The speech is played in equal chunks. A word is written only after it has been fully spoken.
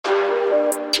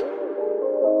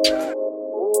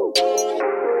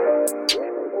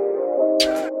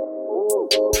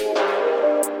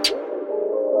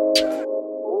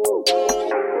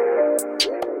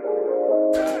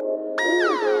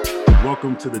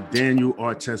welcome to the Daniel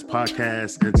Artest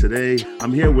podcast. And today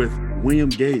I'm here with William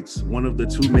Gates, one of the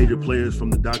two major players from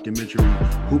the documentary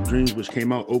Hoop Dreams, which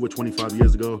came out over 25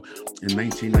 years ago in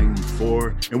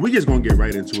 1994. And we're just going to get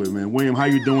right into it, man. William, how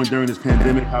you doing during this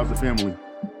pandemic? How's the family?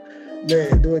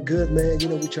 Man, doing good, man. You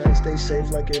know, we try to stay safe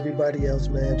like everybody else,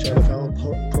 man. Trying to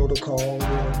follow protocol,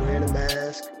 wearing a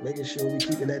mask, making sure we're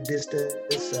keeping that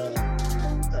distance.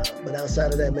 But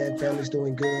outside of that, man, family's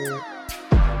doing good.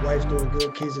 Wife's doing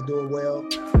good. Kids are doing well.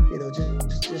 You know,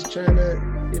 just trying to,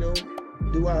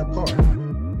 do our part.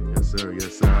 Yes, sir.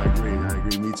 Yes, sir. I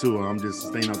agree. Me too. I'm just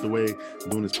staying out the way,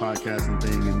 doing this podcasting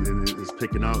thing, and it's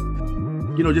picking up.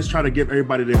 You know, just try to give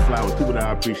everybody their flowers, people that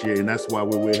I appreciate, and that's why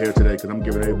we're here today, because I'm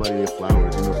giving everybody their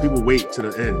flowers. You know, people wait to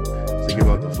the end to give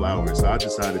out the flowers, so I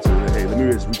decided to, hey, let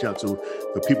me just reach out to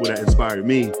the people that inspired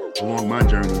me along my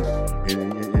journey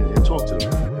and talk to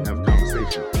them and have a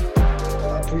conversation.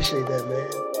 I appreciate that, man.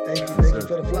 Thank you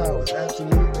for the flowers.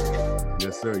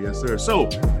 Absolutely. Yes, sir. So,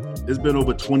 it's been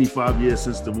over 25 years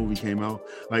since the movie came out.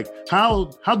 Like,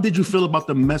 how did you feel about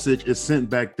the message it sent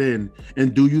back then?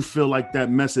 And do you feel like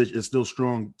that message is still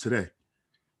strong today?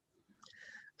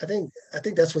 I think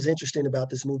that's what's interesting about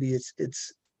this movie.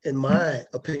 It's in my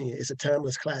opinion, it's a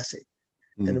timeless classic.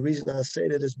 Mm-hmm. And the reason I say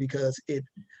that is because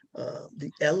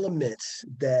the elements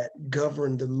that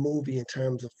govern the movie in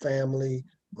terms of family,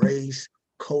 race,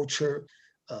 culture,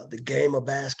 the game of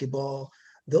basketball,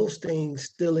 those things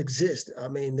still exist. I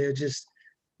mean, they're just,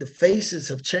 the faces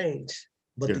have changed,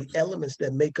 but yes, the elements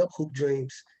that make up Hoop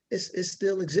Dreams, it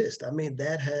still exists. I mean,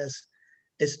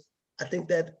 I think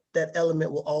that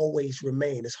element will always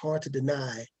remain. It's hard to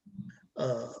deny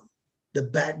the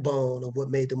backbone of what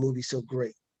made the movie so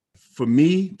great. For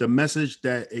me, the message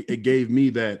that it gave me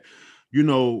that, you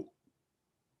know,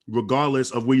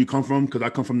 regardless of where you come from, because I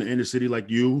come from the inner city like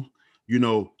you, you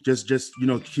know, just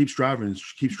keep striving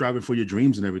for your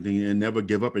dreams and everything, and never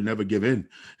give up and never give in.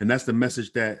 And that's the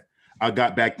message that I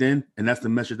got back then, and that's the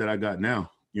message that I got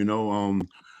now. You know,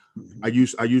 I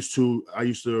used to,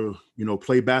 you know,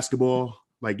 play basketball,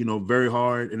 like, you know, very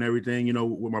hard and everything, you know,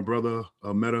 with my brother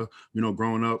Meta, you know,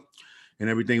 growing up and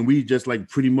everything. We just like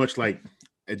pretty much like,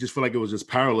 I just feel like it was just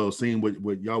parallel seeing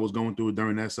what y'all was going through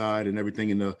during that side and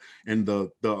everything, and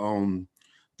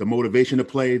the motivation to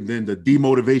play, then the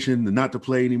demotivation to not to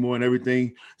play anymore and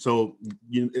everything. So,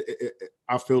 you know,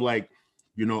 I feel like,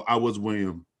 you know, I was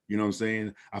William, you know what I'm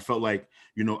saying? I felt like,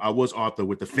 you know, I was Arthur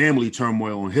with the family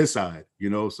turmoil on his side,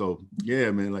 you know? So yeah,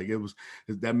 man, like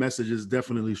that message is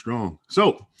definitely strong.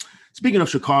 So speaking of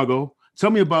Chicago,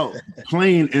 tell me about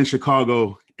playing in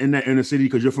Chicago in that inner city,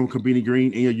 because you're from Cabrini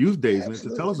Green in your youth days, man.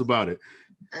 So tell us about it.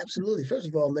 Absolutely. First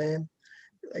of all, man,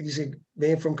 like you said,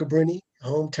 being from Cabrini,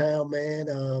 hometown, man.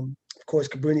 Of course,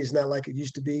 Cabrini is not like it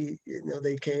used to be. You know,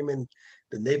 they came in,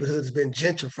 the neighborhood's been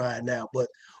gentrified now. But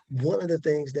one of the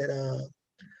things that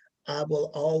I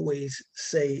will always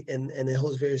say, and it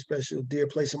holds very special, dear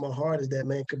place in my heart, is that,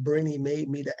 man, Cabrini made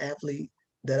me the athlete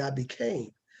that I became.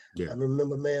 Yeah. I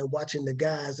remember, man, watching the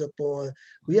guys up on,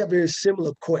 we have very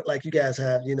similar court like you guys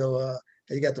have, you know,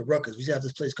 you got the Ruckers. We have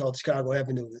this place called Chicago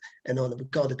Avenue, and we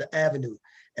called it the Avenue.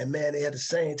 And man, they had the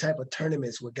same type of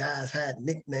tournaments where guys had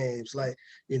nicknames like,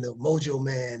 you know, Mojo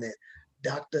Man and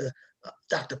Dr.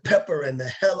 Pepper and the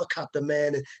Helicopter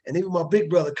Man. And even my big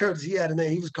brother, Curtis, he had a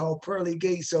name. He was called Pearly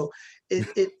Gates. So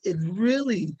it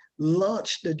really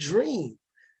launched the dream,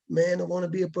 man, to want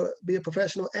to be a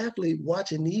professional athlete,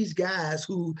 watching these guys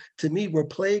who, to me, were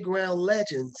playground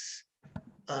legends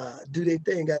do their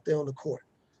thing out there on the court.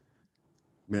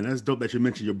 Man, that's dope that you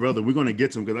mentioned your brother. We're going to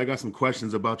get to him because I got some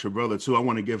questions about your brother too. I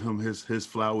want to give him his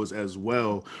flowers as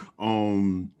well.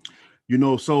 You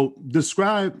know, so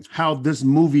describe how this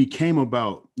movie came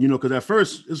about, you know, because at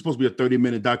first it was supposed to be a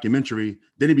 30-minute documentary.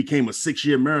 Then it became a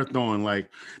 6-year marathon. Like,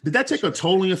 did that take a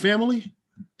toll on your family?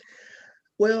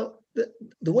 Well,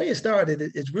 the way it started,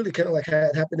 it's really kind of like how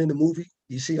it happened in the movie.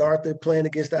 You see Arthur playing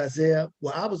against Isaiah.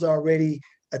 Well, I was already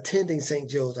attending St.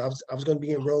 Joe's. I was going to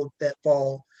be enrolled that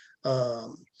fall.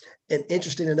 And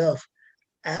interesting enough,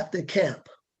 after camp,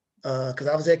 because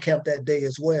I was at camp that day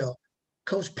as well,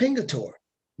 Coach Pingatore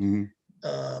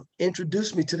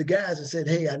introduced me to the guys and said,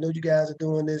 hey, I know you guys are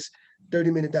doing this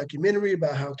 30-minute documentary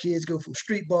about how kids go from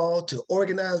street ball to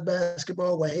organized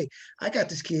basketball. Well, hey, I got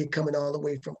this kid coming all the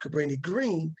way from Cabrini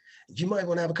Green. You might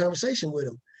want to have a conversation with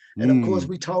him. And of course,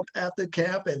 we talked after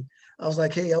camp, and I was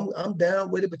like, hey, I'm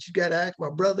down with it, but you got to ask my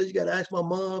brother, you got to ask my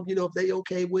mom, you know, if they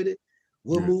okay with it.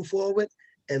 We'll move forward.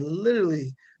 And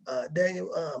literally,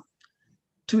 Daniel,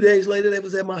 2 days later, they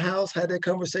was at my house, had that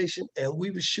conversation, and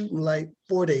we were shooting like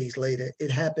 4 days later.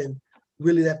 It happened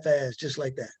really that fast, just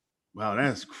like that. Wow,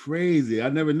 that's crazy. I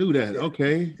never knew that. Yeah,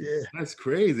 Okay. yeah. That's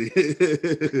crazy.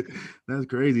 That's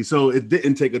crazy. So it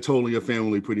didn't take a toll on your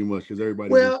family pretty much because everybody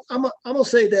just Well, I'm gonna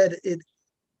say that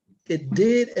it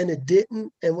did and it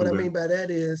didn't. And what I okay. mean by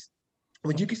that is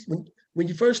when you when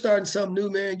you first starting something new,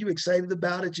 man, you excited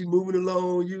about it, you moving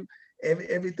along,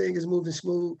 everything is moving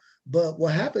smooth. But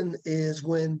what happened is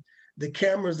when the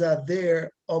cameras are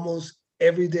there almost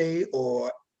every day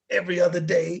or every other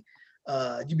day,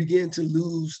 you begin to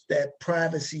lose that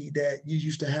privacy that you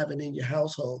used to having in your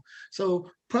household. So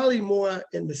probably more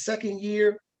in the second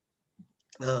year,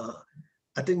 uh,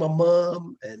 I think my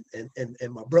mom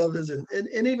and my brothers and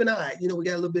even I, we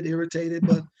got a little bit irritated,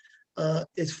 but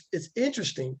it's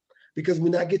interesting because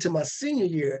when I get to my senior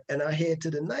year and I head to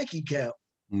the Nike camp,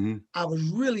 Mhm. I was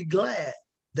really glad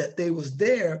that they was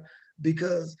there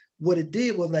because what it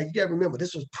did was like you got to remember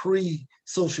this was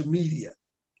pre-social media,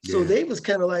 so Yeah. they was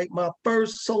kind of like my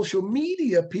first social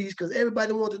media piece because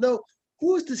everybody wanted to know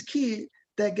who is this kid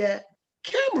that got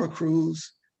camera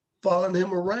crews following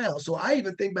him around. So I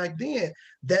even think back then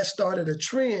that started a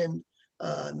trend,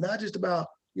 not just about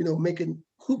making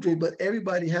hoop dreams, but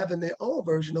everybody having their own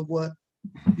version of what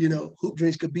hoop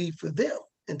dreams could be for them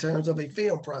in terms of a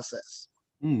film process.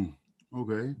 Mm,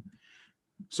 okay.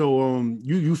 So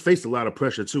you faced a lot of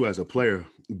pressure too as a player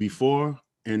before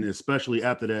and especially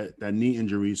after that knee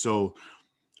injury. So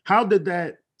how did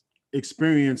that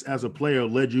experience as a player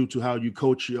led you to how you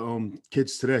coach your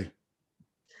kids today?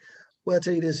 Well, I'll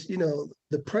tell you this,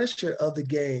 the pressure of the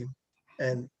game,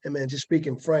 and man, just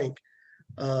speaking frank,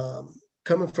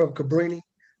 coming from Cabrini,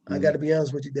 I got Mhm. to be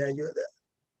honest with you, Daniel.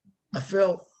 I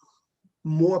felt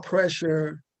more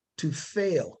pressure to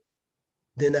fail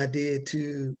than I did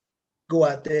to go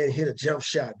out there and hit a jump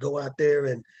shot, go out there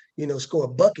and score a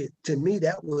bucket. To me,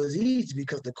 that was easy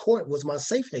because the court was my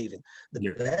safe haven. The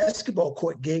Yeah. basketball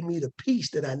court gave me the peace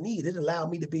that I needed. It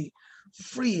allowed me to be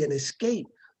free and escape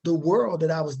the world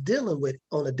that I was dealing with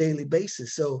on a daily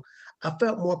basis. So I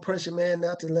felt more pressure, man,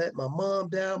 not to let my mom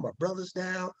down, my brothers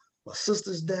down, my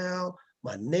sisters down,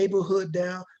 my neighborhood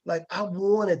down. Like I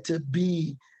wanted to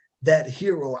be that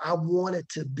hero. I wanted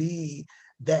to be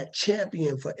that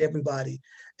champion for everybody.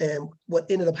 And what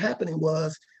ended up happening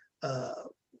was uh,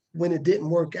 when it didn't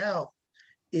work out,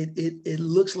 it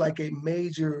looks like a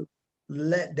major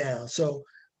letdown. So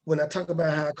when I talk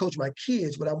about how I coach my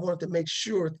kids, but I wanted to make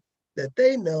sure that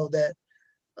they know that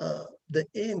the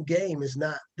end game is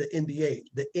not the NBA.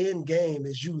 The end game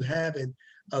is you having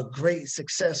a great,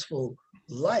 successful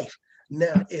life.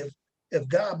 Now, if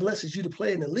God blesses you to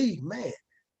play in the league,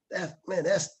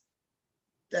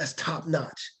 that's top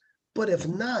notch. But if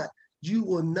not, you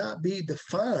will not be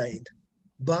defined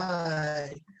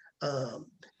by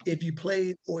if you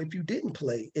played or if you didn't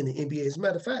play in the NBA. As a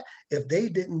matter of fact, if they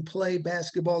didn't play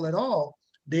basketball at all,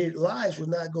 their lives were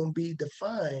not going to be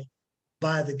defined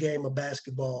by the game of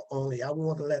basketball only. I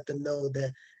want to let them know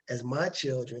that as my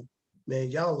children,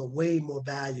 man, y'all are way more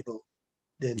valuable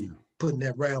than Yeah. putting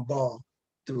that round ball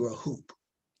through a hoop.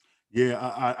 Yeah,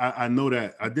 I know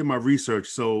that. I did my research.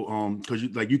 So because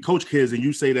you coach kids and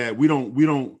you say that we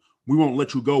won't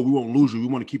let you go, we won't lose you, we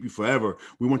want to keep you forever.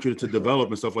 We want you to That's right. develop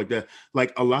and stuff like that.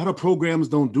 Like a lot of programs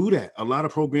don't do that. A lot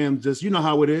of programs just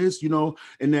how it is, in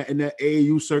that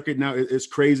AAU circuit now it's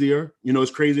crazier.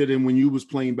 It's crazier than when you was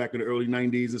playing back in the early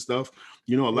 90s and stuff.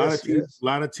 A lot of Yes, teams, yes. a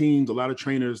lot of teams, a lot of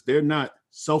trainers, they're not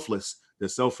selfless, they're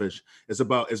selfish.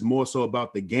 It's more so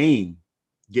about the game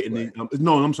getting the Right.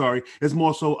 no, I'm sorry. It's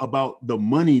more so about the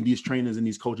money these trainers and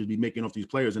these coaches be making off these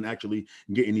players and actually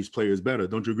getting these players better.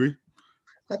 Don't you agree?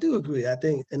 I do agree. I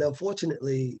think, and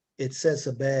unfortunately, it sets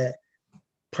a bad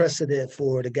precedent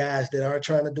for the guys that are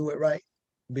trying to do it right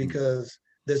Mm. because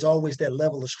there's always that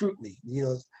level of scrutiny.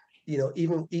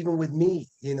 Even with me,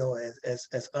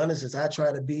 as honest as I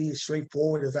try to be, as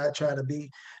straightforward as I try to be,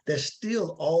 there's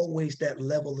still always that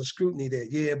level of scrutiny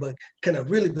that, yeah, but can I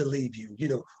really believe you?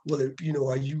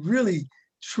 Are you really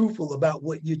truthful about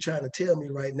what you're trying to tell me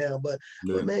right now? But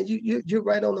Yeah. man, you're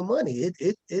right on the money.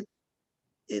 It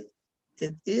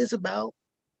it is about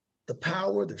the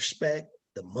power, the respect,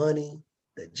 the money,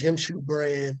 the gym shoe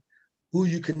brand, who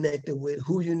you connected with,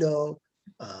 who you know.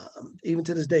 Even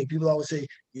to this day, people always say,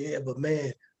 "Yeah, but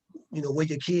man, where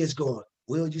your kids going?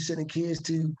 Will you sending kids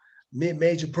to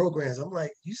mid-major programs?" I'm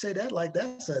like, you say that like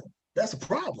that's a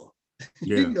problem.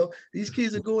 Yeah. These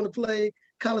kids are going to play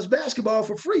college basketball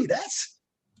for free.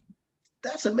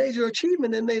 That's a major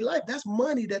achievement in their life. That's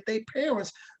money that their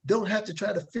parents don't have to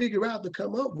try to figure out to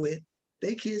come up with.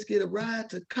 They kids get a ride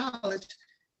to college,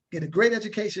 get a great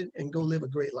education, and go live a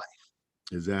great life.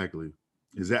 Exactly.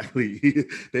 Exactly.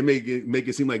 They make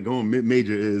it seem like going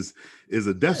mid-major is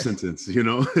a death sentence, you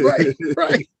know. Right,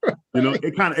 right, You know, right.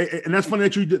 it kind of, and that's funny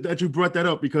that you brought that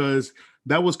up, because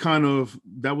that was kind of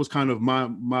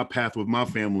my path with my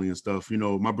family and stuff. You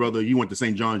know, my brother, you went to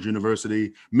St. John's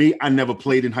University. Me, I never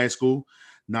played in high school,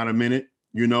 not a minute.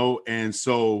 You know, and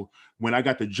so when I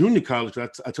got to junior college,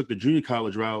 I took the junior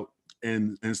college route.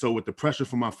 And so with the pressure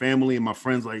from my family and my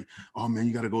friends, like, oh man,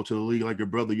 you got to go to the league like your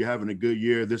brother. You're having a good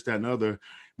year, this, that, and other.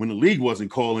 When the league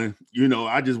wasn't calling, you know,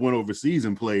 I just went overseas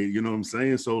and played. You know what I'm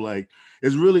saying? So like,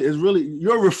 it's really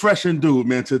you're a refreshing dude,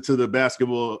 man, to the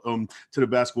basketball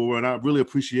world. And I really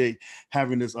appreciate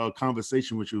having this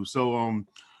conversation with you. So let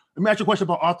me ask you a question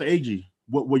about Arthur Agee.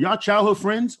 Were y'all childhood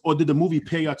friends, or did the movie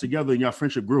pair y'all together and y'all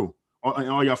friendship grew? Or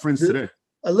are y'all friends today?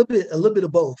 A little bit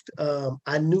of both.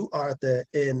 I knew Arthur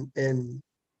in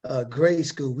grade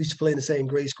school. We used to play in the same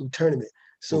grade school tournament,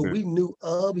 so Okay. we knew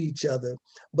of each other.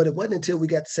 But it wasn't until we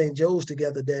got to St. Joe's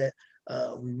together that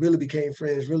we really became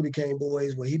friends, really became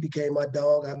boys. Where he became my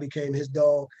dog, I became his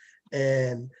dog,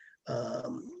 and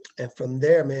um, and from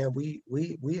there, man,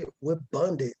 we're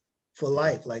bonded for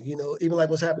life. Like even like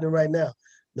what's happening right now.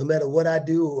 No matter what I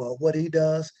do or what he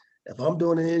does, if I'm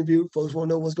doing an interview, folks want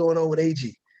to know what's going on with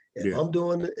AG. Yeah.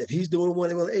 If he's doing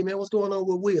one, well, hey man, what's going on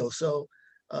with Will? So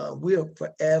we are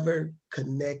forever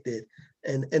connected.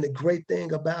 And the great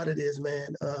thing about it is,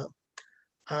 man,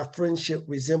 our friendship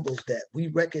resembles that. We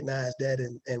recognize that,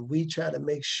 and we try to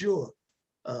make sure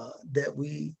that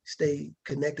we stay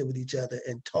connected with each other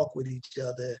and talk with each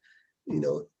other. And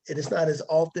it's not as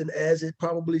often as it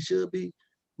probably should be,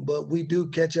 but we do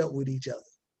catch up with each other.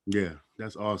 Yeah,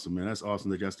 that's awesome, man. That's awesome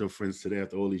that y'all still friends today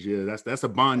after all these years. That's a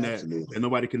bond that Absolutely.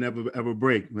 nobody can ever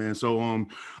break, man. So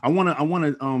I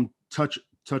wanna touch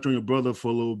on your brother for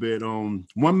a little bit.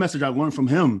 One message I learned from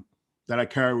him that I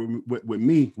carry with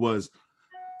me was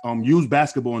use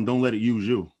basketball and don't let it use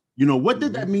you. You know, what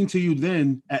did that Mhm. mean to you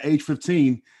then at age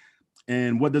 15?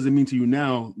 And what does it mean to you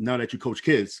now that you coach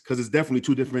kids? Because it's definitely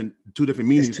two different It's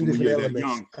meanings two from when different you're that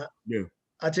elements. young. Yeah.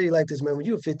 I tell you like this, man. When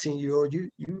you're a 15-year-old,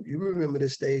 you remember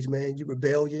this stage, man. You're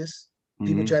rebellious.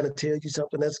 People Hmm. trying to tell you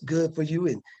something that's good for you,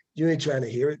 and you ain't trying to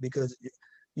hear it because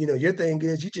your thing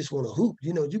is you just want to hoop.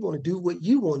 You want to do what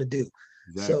you want to do.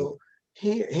 Exactly. So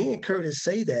hearing Curtis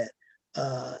say that,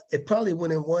 it probably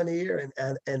went in one ear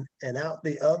and out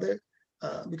the other.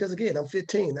 Because again, I'm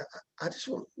 15. I just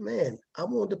want, man, I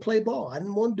wanted to play ball. I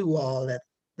didn't want to do all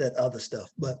that other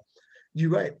stuff. But you're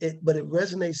right. But it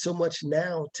resonates so much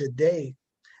now today,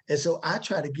 and so I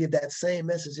try to give that same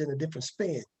message in a different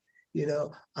spin.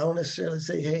 I don't necessarily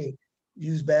say, hey,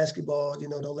 use basketball,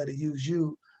 don't let it use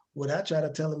you. What I try to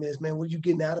tell them is, man, what are you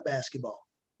getting out of basketball?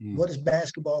 Mm, What is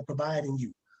basketball providing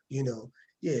you? You know,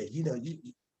 yeah,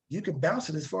 you can bounce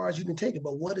it as far as you can take it,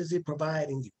 but what is it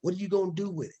providing you? What are you gonna do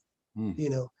with it? mm. You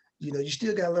know, you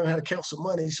still gotta learn how to count some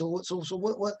money. So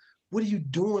what are you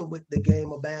doing with the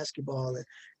game of basketball?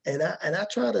 And I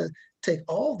try to take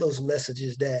all those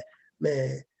messages that,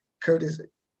 man, Curtis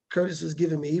Curtis was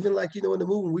giving me, even like in the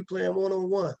movie we playing one on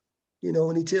one.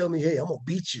 When he tell me, "Hey, I'm gonna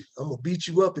beat you. I'm gonna beat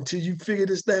you up until you figure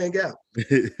this thing out."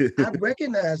 I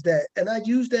recognize that, and I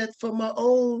use that for my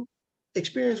own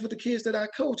experience with the kids that I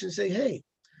coach, and say, "Hey,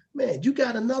 man, you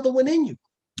got another one in you.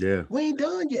 Yeah, We ain't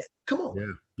done yet. Come on.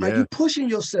 yeah, Are yeah. you pushing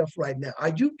yourself right now?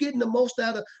 Are you getting the most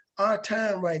out of our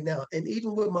time right now?" And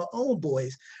even with my own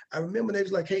boys, I remember they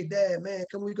was like, "Hey, Dad, man,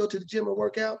 can we go to the gym and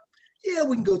work out?" Yeah,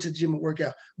 we can go to the gym and work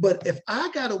out. But if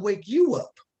I gotta wake you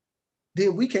up,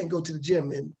 then we can't go to the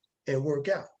gym and work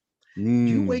out.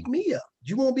 You Mm, wake me up.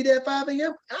 You won't be there at 5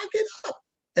 a.m. I get up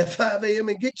at 5 a.m.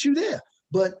 and get you there.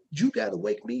 But you got to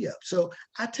wake me up. So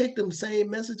I take them same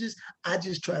messages. I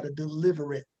just try to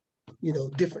deliver it,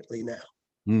 differently now.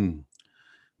 mm.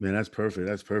 Man, that's perfect.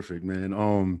 That's perfect, man.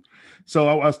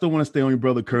 So I still want to stay on your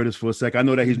brother Curtis for a sec. I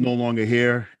know that he's Mhm. no longer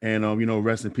here, and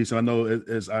rest in peace. And I know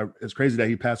it's crazy that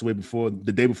he passed away before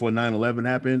the day before 9/11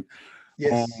 happened.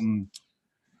 Yes. Um,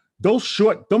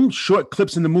 them short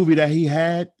clips in the movie that he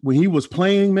had when he was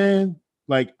playing, man.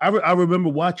 Like I remember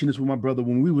watching this with my brother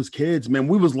when we was kids, man.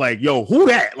 We was like, "Yo, who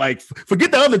that?" Like,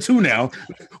 forget the other two now.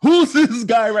 Who's this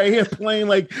guy right here playing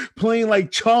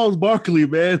like Charles Barkley,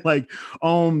 man? Like,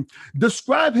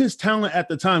 describe his talent at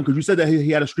the time, because you said that he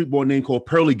had a street ball name called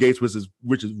Pearly Gates, which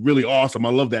is really awesome. I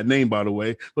love that name, by the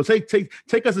way. So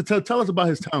take us to tell us about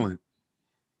his talent.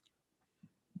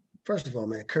 First of all,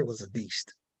 man, Kurt was a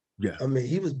beast. Yeah. I mean,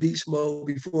 he was beast mode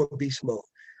before beast mode.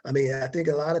 I mean, I think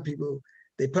a lot of people,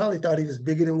 they probably thought he was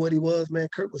bigger than what he was, man.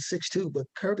 Kurt was 6'2", but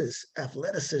Curtis'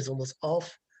 athleticism was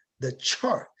off the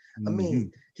chart. I mean, Hmm.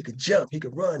 he could jump, he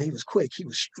could run, he was quick, he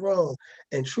was strong.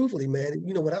 And truthfully, man,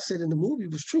 what I said in the movie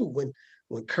was true.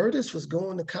 when Curtis was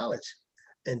going to college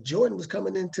and Jordan was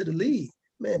coming into the league,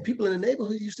 man, people in the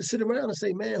neighborhood used to sit around and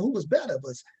say, man, who was better?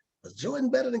 Was Jordan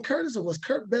better than Curtis, or was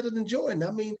Kurt better than Jordan?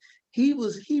 I mean, he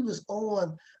was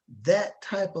on that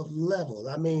type of level.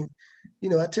 I mean,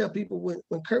 I tell people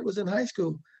when Kurt was in high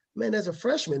school, man, as a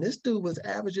freshman, this dude was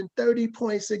averaging 30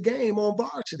 points a game on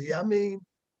varsity. I mean,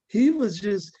 he was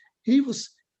just he was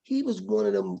he was one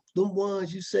of them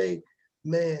ones you say,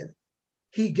 man,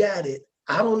 he got it.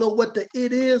 I don't know what the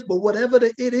it is, but whatever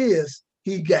the it is,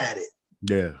 he got it.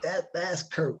 Yeah. That's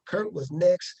Kurt. Kurt was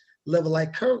next level.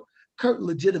 Like Kurt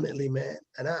legitimately, man.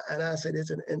 And I say this,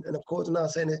 and of course I'm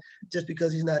not saying it just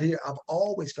because he's not here. I've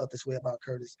always felt this way about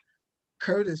Curtis.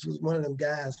 Curtis was one of them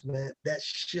guys, man, that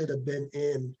should have been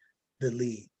in the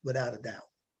league without a doubt.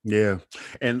 Yeah.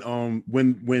 And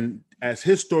when as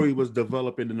his story was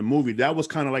developing in the movie, that was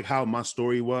kind of like how my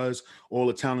story was, all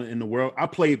the talent in the world. I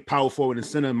played power forward and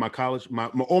center in my college, my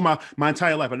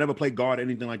entire life. I never played guard,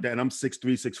 anything like that. And I'm 6'3",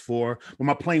 6'4", but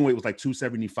my playing weight was like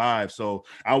 275. So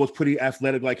I was pretty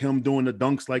athletic like him, doing the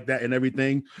dunks like that and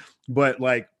everything. But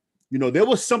like, there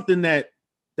was something that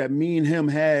me and him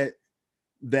had,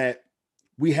 that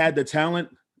we had the talent,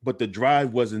 but the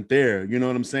drive wasn't there. You know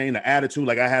what I'm saying? The attitude,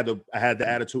 like I had the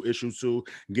attitude issues too,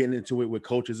 getting into it with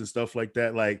coaches and stuff like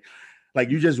that. Like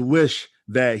you just wish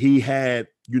that he had,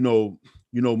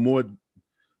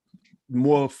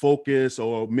 more focus,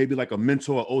 or maybe like a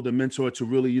mentor, older mentor, to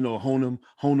really, hone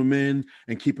him in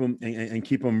and keep him and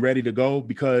keep him ready to go.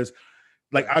 Because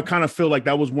like I kind of feel like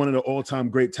that was one of the all-time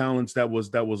great talents that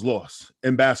was lost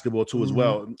in basketball too, as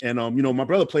well. And my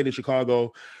brother played in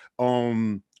Chicago.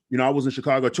 I was in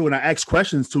Chicago too, and I asked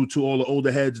questions to all the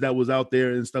older heads that was out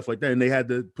there and stuff like that, and they had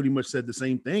to pretty much said the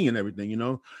same thing and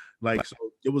everything, like, so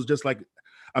it was just like,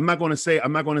 I'm not going to say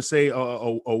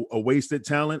a wasted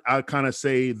talent. I kind of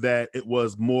say that it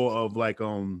was more of like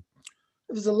it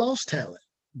was a lost talent.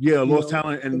 Yeah, lost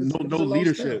talent and no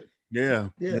leadership. Yeah.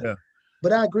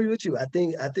 But I agree with you. I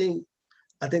think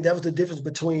that was the difference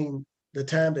between the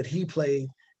time that he played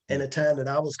and the time that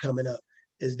I was coming up,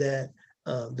 is that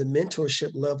the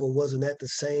mentorship level wasn't in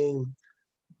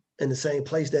the same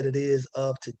place that it is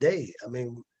of today. I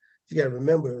mean, you got to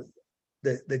remember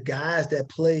the guys that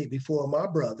played before my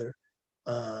brother,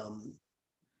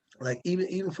 like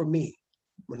even for me,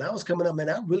 when I was coming up, man,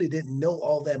 I really didn't know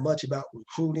all that much about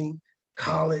recruiting,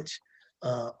 college.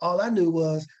 All I knew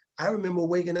was, I remember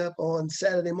waking up on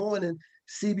Saturday morning,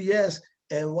 CBS,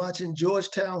 and watching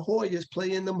Georgetown Hoyas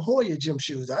play in them Hoya gym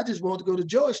shoes. I just wanted to go to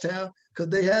Georgetown because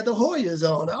they had the Hoyas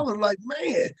on. I was like,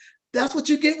 man, that's what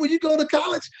you get when you go to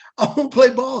college. I want to play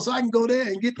ball so I can go there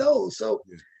and get those. So,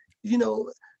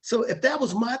 so if that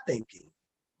was my thinking,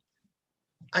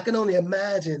 I can only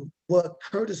imagine what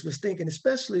Curtis was thinking,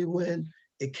 especially when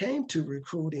it came to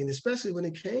recruiting, especially when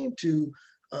it came to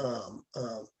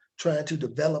trying to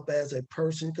develop as a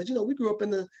person. Because, we grew up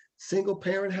in a single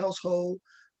parent household.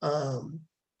 My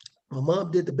mom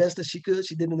did the best that she could.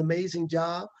 She did an amazing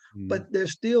job, but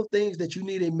there's still things that you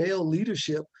need a male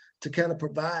leadership to kind of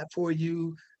provide for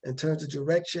you in terms of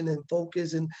direction and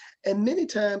focus. And many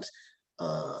times,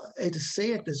 I hate to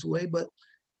say it this way, but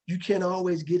you can't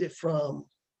always get it from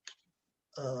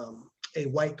a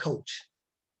white coach.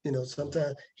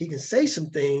 Sometimes he can say some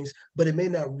things, but it may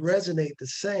not resonate the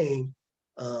same.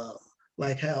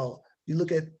 Like how you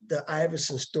look at the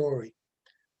Iverson story.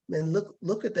 Man,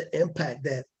 look at the impact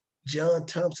that John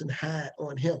Thompson had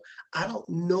on him. I don't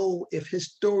know if his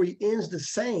story ends the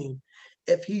same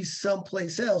if he's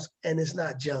someplace else and it's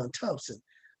not John Thompson.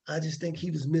 I just think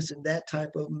he was missing that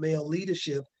type of male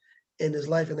leadership in his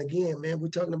life. And again, man, we're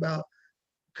talking about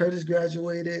Curtis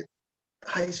graduated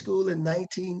high school in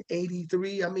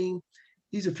 1983. I mean,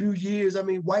 he's a few years. I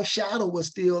mean, White Shadow was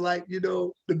still like,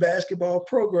 the basketball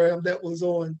program that was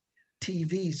on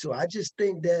TV. So I just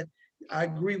think that I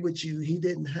agree with you. He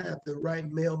didn't have the right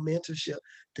male mentorship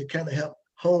to kind of help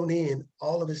hone in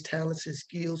all of his talents and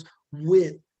skills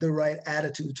with the right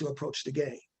attitude to approach the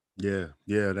game. Yeah,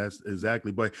 that's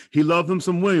exactly. But he loved him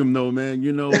some William, though, man.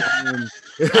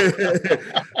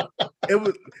 It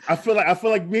was. I feel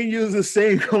like me and you is the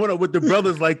same coming up with the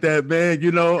brothers like that, man.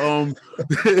 But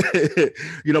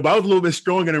I was a little bit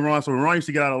stronger than Ron. So when Ron used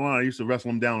to get out of line, I used to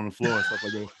wrestle him down on the floor and stuff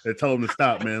like that, and tell him to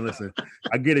stop, man. Listen,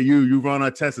 I get it. You run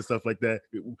our tests and stuff like that.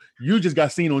 You just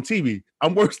got seen on TV.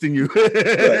 I'm worse than you.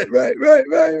 Right.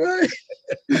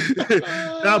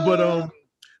 But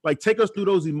like, take us through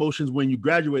those emotions when you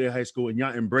graduated high school and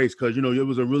y'all embraced, because it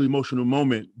was a really emotional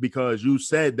moment, because you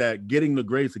said that getting the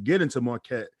grades to get into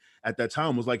Marquette at that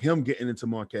time was like him getting into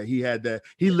Marquette. He had that,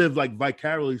 he lived like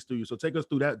vicariously through you. So take us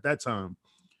through that time.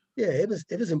 Yeah, it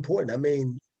was important. I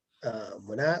mean,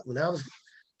 when I was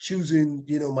choosing,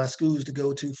 my schools to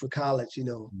go to for college.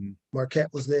 Mhm.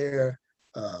 Marquette was there,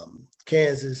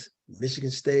 Kansas,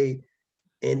 Michigan State,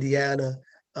 Indiana.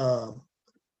 Um,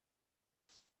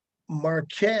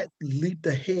 Marquette leaped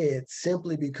ahead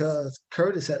simply because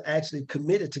Curtis had actually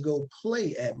committed to go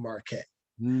play at Marquette.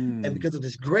 And Mm. because of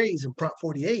his grades in Prop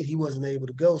 48, he wasn't able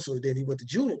to go. So then he went the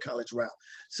junior college route.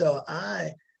 So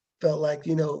I felt like,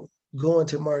 going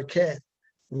to Marquette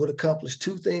would accomplish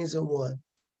two things in one.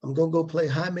 I'm going to go play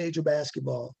high major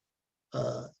basketball.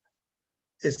 Uh,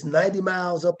 it's 90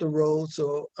 miles up the road.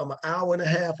 So I'm an hour and a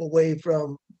half away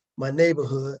from my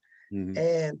neighborhood. Mhm.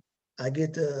 And I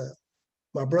get to,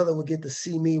 my brother would get to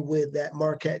see me with that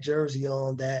Marquette jersey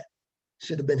on that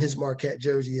should have been his Marquette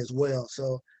jersey as well.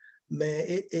 So, man,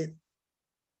 it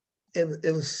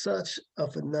was such a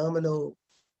phenomenal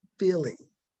feeling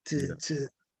to Yeah. to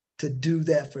to do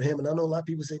that for him. And I know a lot of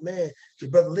people say, "Man, your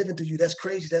brother living through you. That's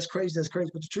crazy. That's crazy. That's crazy."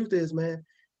 But the truth is, man,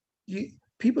 you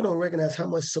people don't recognize how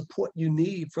much support you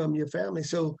need from your family.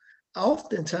 So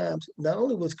oftentimes, not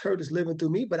only was Curtis living through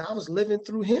me, but I was living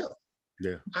through him.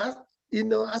 Yeah. I,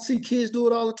 I see kids do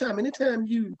it all the time. Anytime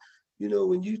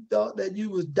when you thought that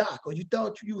you was Doc or you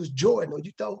thought you was Jordan or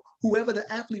you thought whoever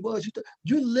the athlete was,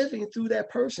 you're living through that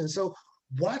person. So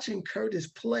watching Curtis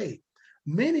play,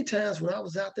 many times when I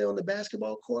was out there on the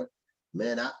basketball court,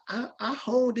 man, I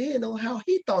honed in on how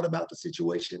he thought about the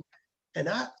situation, and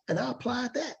I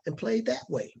applied that and played that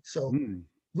way. So Mm.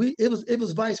 it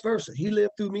was vice versa. He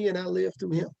lived through me and I lived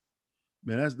through him.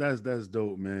 Man, that's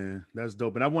dope, man. That's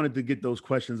dope. And I wanted to get those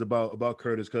questions about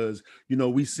Curtis because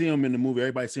we see him in the movie,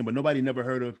 everybody see him, but nobody never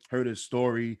heard his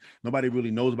story. Nobody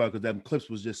really knows about it because that clips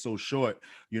was just so short.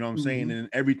 You know what I'm saying? Mm-hmm. And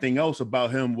everything else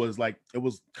about him was like it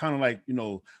was kind of like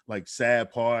like sad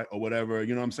part or whatever.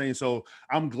 You know what I'm saying? So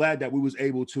I'm glad that we was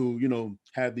able to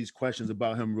have these questions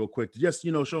about him real quick to just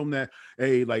show him that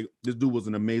hey, like this dude was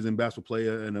an amazing basketball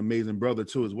player, an amazing brother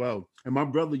too as well. And my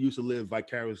brother used to live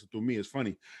vicariously through me. It's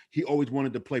funny, he always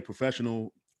wanted to play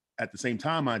professional at the same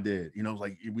time I did.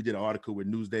 Like we did an article with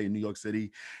Newsday in New York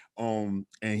City. And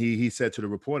he said to the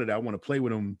reporter that I want to play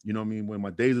with him, what I mean, when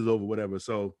my days is over, whatever.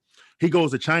 So he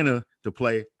goes to China to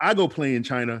play. I go play in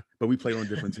China, but we played on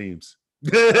different teams. We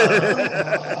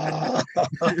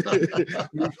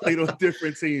played on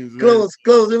different teams, man. Close.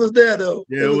 It was there though.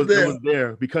 Yeah, It was it there. was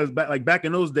there because back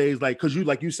in those days, like because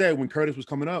like you said, when Curtis was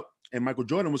coming up and Michael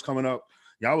Jordan was coming up,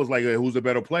 yeah, I was like, hey, who's the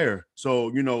better player? So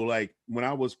like when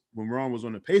Ron was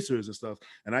on the Pacers and stuff,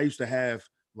 and I used to have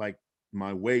like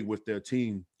my way with their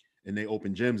team and they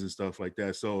open gyms and stuff like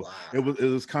that. So Wow. it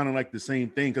was kind of like the same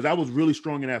thing because I was really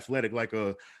strong and athletic, like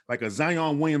a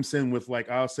Zion Williamson with like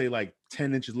I'll say like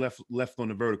 10 inches left on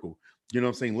the vertical. You know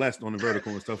what I'm saying? Less on the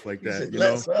vertical and stuff like You that. said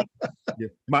less, huh? Yeah.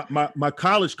 My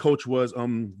college coach was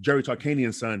Jerry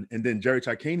Tarkanian's son, and then Jerry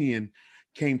Tarkanian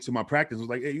came to my practice and was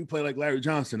like, hey, you play like Larry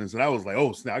Johnson. And so I was like,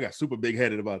 oh snap, I got super big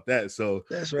headed about that. So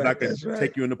That's because I right. could That's right.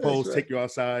 take you in the That's post, right. take you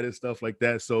outside and stuff like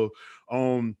that. So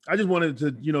I just wanted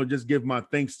to, just give my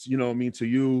thanks, I mean, to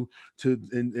you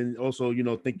and also,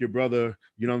 thank your brother,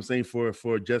 what I'm saying,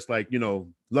 for just like,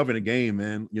 loving the game,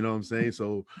 man. You know what I'm saying?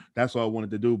 So that's what I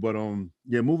wanted to do. But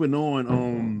yeah, moving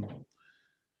on.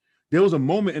 There was a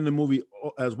moment in the movie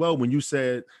as well when you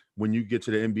said, when you get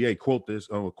to the NBA, quote this,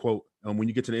 quote, when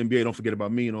you get to the NBA, don't forget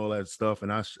about me and all that stuff.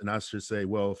 And I should say,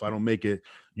 well, if I don't make it,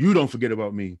 you don't forget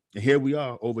about me. And here we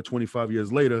are over 25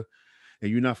 years later, and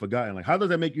you're not forgotten. Like, how does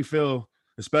that make you feel,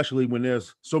 especially when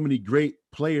there's so many great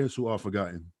players who are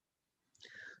forgotten?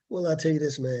 Well, I'll tell you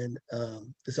this, man.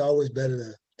 It's always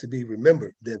better to be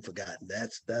remembered than forgotten.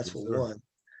 That's Yes, for sir. one.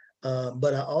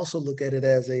 But I also look at it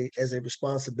as a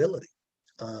responsibility.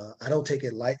 I don't take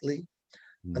it lightly.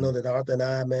 I know Mhm. that Arthur and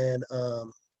I, man,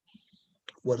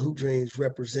 what Hoop Dreams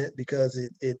represent because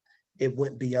it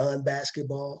went beyond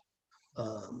basketball.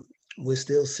 Um, we're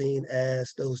still seen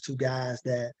as those two guys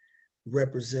that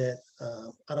represent,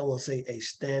 I don't want to say a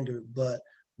standard, but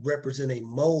represent a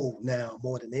mold now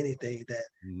more than anything that,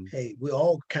 Mhm. hey, we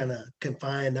all kind of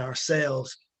confine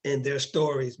ourselves in their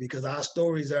stories because our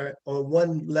stories are on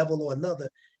one level or another,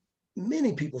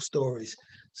 many people's stories.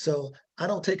 So I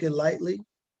don't take it lightly.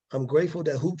 I'm grateful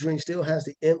that Hoop Dream still has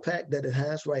the impact that it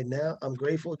has right now. I'm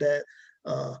grateful that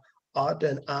uh, Arthur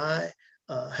and I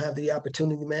have the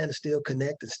opportunity, man, to still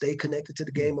connect and stay connected to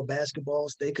the game of basketball,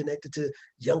 stay connected to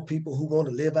young people who want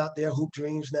to live out their hoop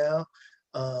dreams now.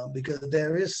 Because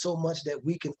there is so much that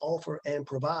we can offer and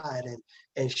provide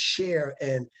and share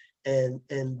and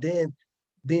then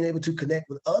being able to connect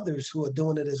with others who are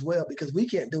doing it as well because we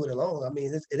can't do it alone. I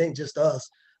mean, it ain't just us,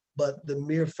 but the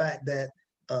mere fact that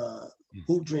uh,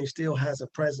 Hoop Dream still has a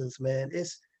presence, man,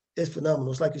 it's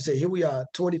phenomenal. It's like you say, here we are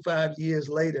 25 years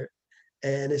later,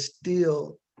 and it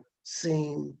still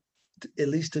seemed, at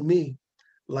least to me,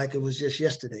 like it was just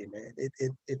yesterday, man.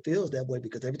 It feels that way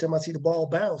because every time I see the ball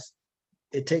bounce,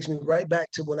 it takes me right back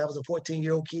to when I was a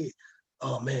 14-year-old kid.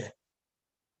 Oh man,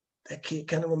 that kid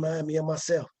kind of reminded me of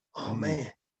myself. Oh Mm,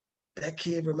 man, that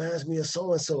kid reminds me of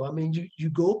so and so. I mean, you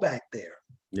go back there.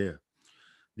 yeah.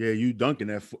 Yeah, you dunking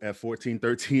at 14,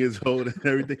 13 years old and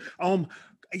everything.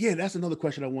 Yeah, that's another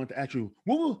question I wanted to ask you.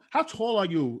 How tall are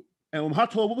you? And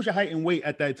what was your height and weight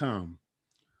at that time?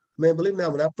 Man, believe it or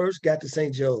not, when I first got to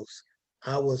St. Joe's,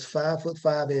 I was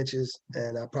 5'5"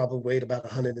 and I probably weighed about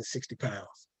 160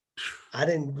 pounds. I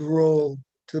didn't grow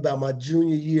to about my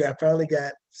junior year. I finally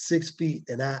got 6 feet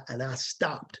and I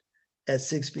stopped at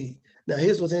 6 feet. Now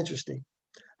here's what's interesting.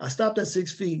 I stopped at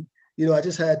 6 feet. You know, I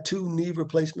just had 2 knee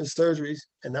replacement surgeries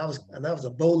and I was a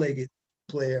bow-legged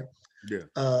player.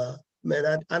 Yeah. Man,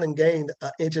 I done gained an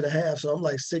inch and a half. So I'm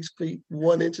like 6 feet,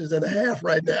 1 inches and a half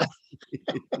right now.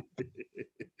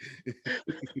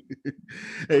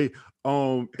 Hey,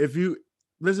 if you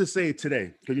let's just say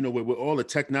today, because with all the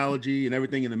technology and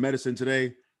everything in the medicine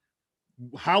today,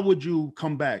 how would you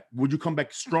come back? Would you come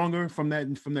back stronger from that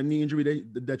knee injury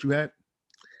that you had?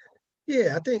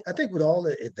 Yeah, I think with all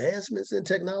the advancements in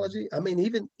technology, I mean,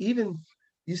 even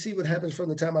you see what happens from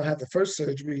the time I had the first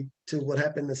surgery to what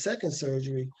happened the second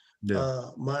surgery. Yeah.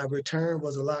 My return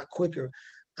was a lot quicker.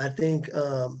 I think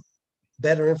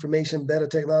better information, better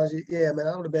technology. Yeah, man,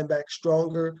 I would have been back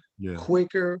stronger, Yeah.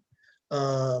 quicker,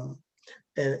 um,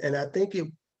 and I think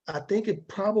it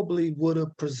probably would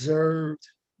have preserved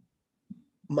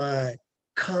my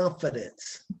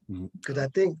confidence Mhm. because I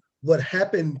think what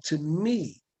happened to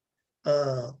me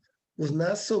uh, was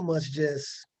not so much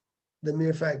just the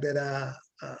mere fact that I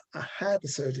had the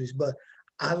surgeries, but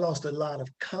I lost a lot of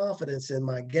confidence in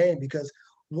my game because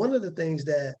one of the things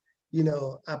that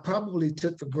I probably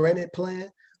took for granted playing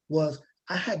was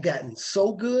I had gotten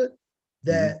so good Mhm.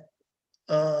 that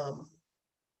um,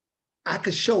 I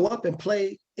could show up and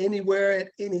play anywhere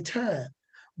at any time.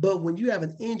 But when you have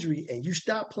an injury and you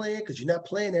stop playing because you're not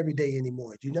playing every day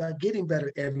anymore, you're not getting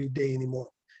better every day anymore.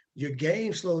 Your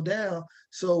game slowed down.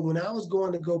 So when I was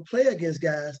going to go play against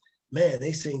guys, man,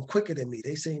 they seemed quicker than me.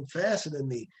 They seemed faster than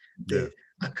me. Yeah.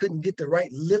 I couldn't get the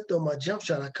right lift on my jump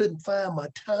shot. I couldn't find my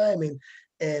timing,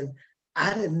 and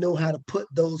I didn't know how to put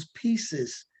those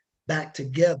pieces back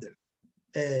together.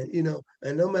 And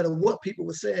no matter what people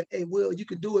were saying, hey, Will, you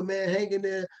could do it, man. Hang in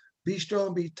there, be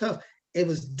strong, be tough. It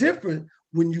was different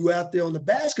when you were out there on the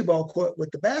basketball court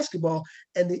with the basketball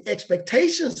and the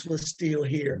expectations were still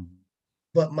here. Mhm.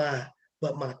 But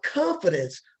my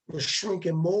confidence was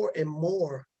shrinking more and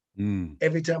more Mm.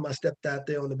 every time I stepped out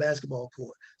there on the basketball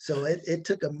court. So it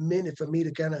took a minute for me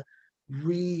to kind of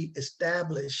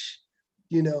reestablish,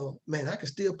 man, I can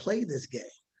still play this game.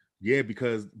 Yeah,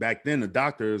 because back then the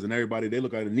doctors and everybody, they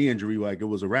look at a knee injury like it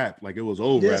was a wrap, like it was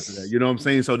over after that. Yes, You know what I'm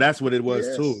saying? So that's what it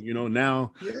was too. yes,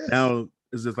 Now yes. now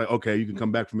it's just like, okay, you can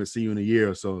come back from it, see you in a year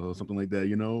or so or something like that.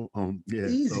 Yeah. So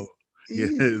Easy, yeah,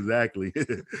 easy. exactly.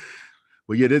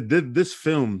 But yeah, this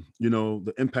film,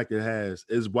 the impact it has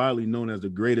is widely known as the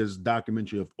greatest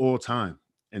documentary of all time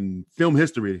in film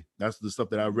history. That's the stuff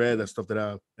that I read. That's stuff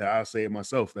that I say it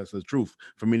myself. That's the truth.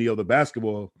 For many other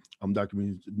basketball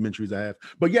documentaries I have.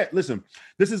 But yeah, listen,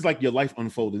 this is like your life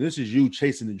unfolding. This is you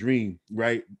chasing the dream,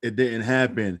 right? It didn't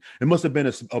happen. It must have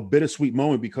been a bittersweet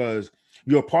moment because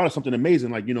you're a part of something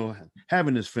amazing, like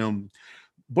having this film.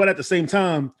 But at the same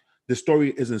time, the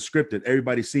story isn't scripted.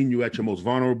 Everybody's seen you at your most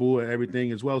vulnerable and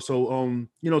everything as well. So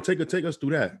take us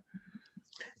through that.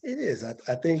 It is.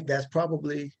 I think that's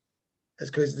probably, as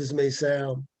crazy as this may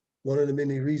sound, one of the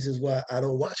many reasons why I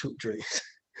don't watch Hoop Dreams.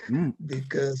 Mm,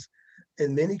 Because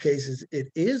in many cases, it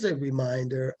is a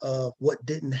reminder of what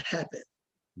didn't happen.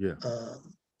 yeah.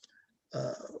 Um,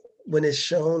 uh, when it's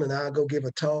shown and I'll go give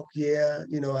a talk, yeah,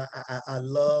 I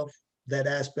love that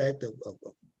aspect of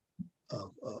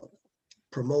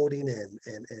promoting and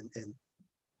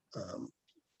um,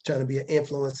 trying to be an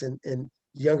influence in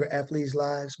younger athletes'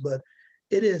 lives. But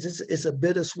it's a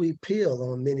bittersweet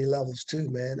pill on many levels too,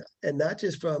 man. And not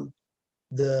just from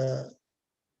the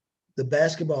the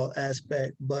basketball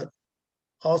aspect, but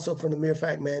also from the mere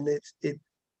fact, man,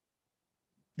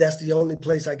 that's the only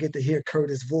place I get to hear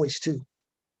Curtis' voice too,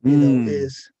 Mm,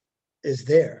 is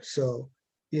there. So,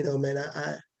 man,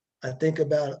 I think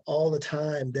about all the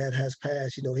time that has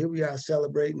passed. Here we are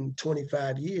celebrating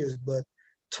 25 years, but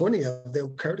 20 of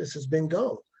them, Curtis has been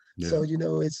gone. yeah. So,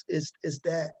 it's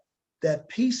that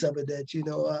piece of it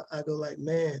that, I go like,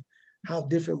 man, how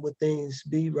different would things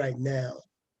be right now?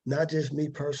 Not just me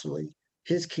personally,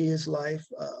 his kids' life,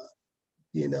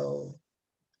 you know,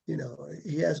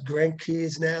 He has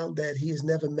grandkids now that he has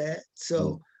never met. Mm,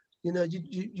 So,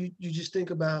 you just think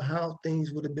about how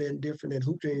things would have been different in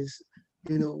hoop dreams,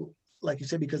 you know, like you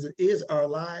said, because it is our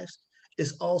lives.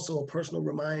 It's also a personal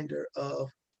reminder of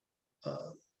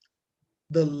uh,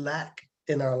 the lack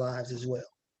in our lives as well.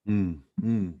 mm,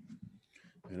 mm.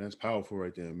 And that's powerful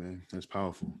right there, man. That's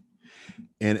powerful.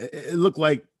 And it looked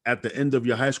like at the end of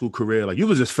your high school career, like you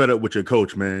was just fed up with your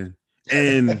coach, man.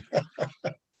 And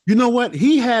you know what?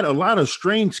 He had a lot of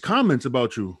strange comments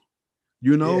about you.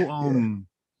 You Yeah, know, yeah.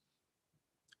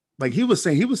 like he was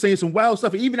saying some wild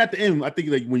stuff. Even at the end, I think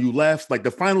like when you left, like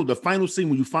the final scene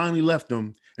when you finally left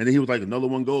them, and then he was like, another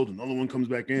one goes, another one comes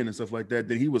back in and stuff like that.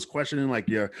 Then he was questioning like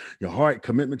your heart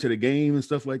commitment to the game and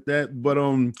stuff like that. But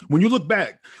when you look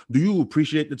back, do you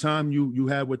appreciate the time you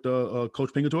had with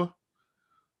Coach Pingator?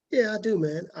 Yeah, I do,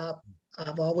 man.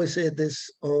 I've always said this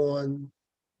on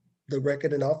the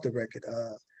record and off the record.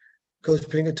 Coach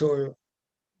Pingator,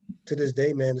 to this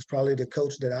day, man, is probably the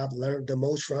coach that I've learned the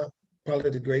most from. Probably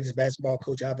the greatest basketball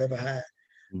coach I've ever had.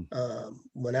 Mm,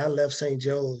 When I left St.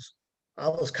 Joe's, I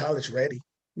was college ready,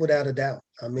 without a doubt.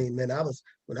 I mean, man,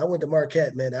 when I went to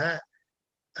Marquette, man,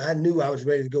 I knew I was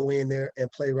ready to go in there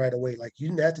and play right away. Like you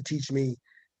didn't have to teach me,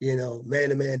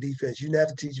 man-to-man defense. You didn't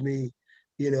have to teach me,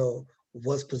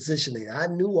 what's positioning. I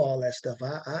knew all that stuff.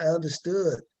 I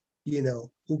understood,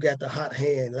 who got the hot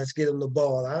hand. Let's get him the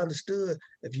ball. I understood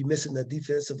if you're missing the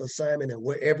defensive assignment and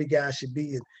where every guy should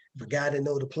be, and if a guy didn't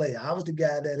know the play. I was the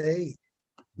guy that, hey,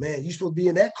 man, you supposed to be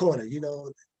in that corner.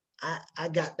 I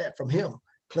got that from him,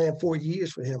 playing 4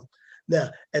 years for him.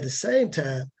 Now, at the same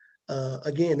time,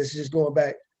 again, this is just going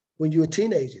back when you're a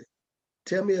teenager.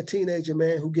 Tell me a teenager,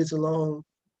 man, who gets along,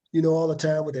 all the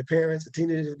time with their parents, a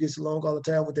teenager who gets along all the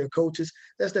time with their coaches.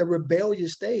 That's that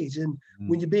rebellious stage. And mm,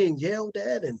 when you're being yelled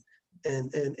at and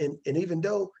even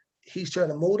though he's trying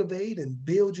to motivate and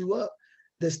build you up,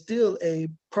 there's still a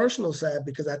personal side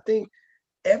because I think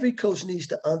every coach needs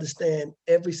to understand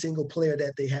every single player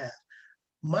that they have.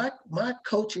 My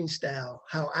coaching style,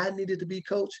 how I needed to be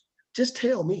coached, just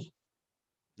tell me.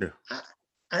 yeah, I,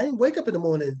 I didn't wake up in the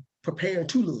morning preparing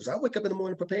to lose. I wake up in the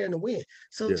morning preparing to win.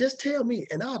 So yeah. just tell me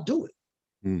and I'll do it.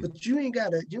 Mm, But you ain't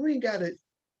gotta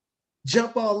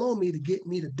jump all on me to get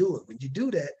me to do it. When you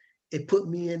do that, it put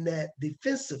me in that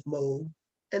defensive mode.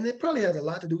 And it probably has a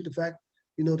lot to do with the fact,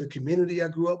 the community I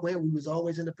grew up in, we was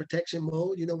always in the protection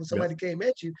mode. When yeah. somebody came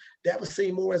at you, that was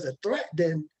seen more as a threat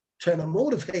than trying to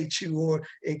motivate you or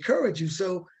encourage you.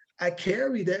 So I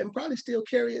carry that and probably still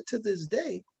carry it to this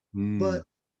day. Mm, But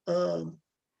um,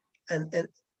 and and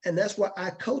and that's why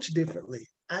I coach differently.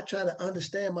 I try to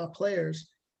understand my players,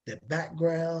 their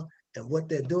background, and what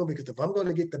they're doing because if I'm going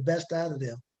to get the best out of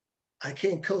them, I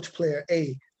can't coach player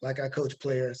A like I coach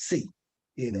player C.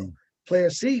 You know, mm,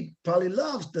 player C probably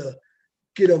loves to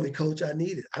get on me, coach. I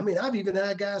need it. I mean, I've even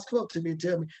had guys come up to me and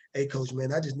tell me, "Hey, coach,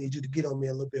 man, I just need you to get on me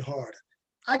a little bit harder."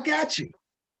 I got you.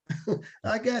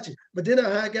 I got you. But then I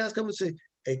had guys come and say,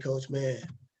 "Hey, coach, man,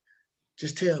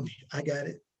 just tell me. I got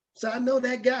it." So I know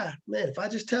that guy, man. If I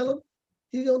just tell him,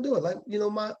 he gonna do it. Like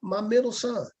my middle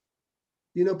son.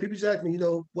 People just ask me,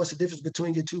 what's the difference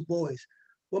between your two boys?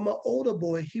 Well, my older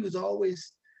boy, he was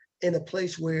always in a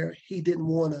place where he didn't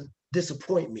want to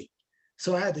disappoint me.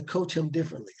 So I had to coach him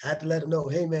differently. I had to let him know,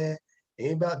 hey man, it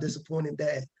ain't about disappointing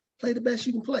dad. Play the best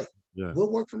you can play. yeah. We'll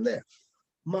work from there.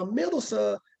 My middle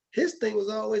son, his thing was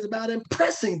always about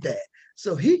impressing dad.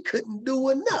 So he couldn't do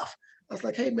enough. I was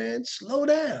like, hey man, slow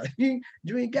down. You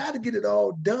ain't got to get it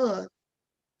all done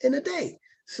in a day.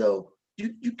 So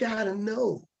you got to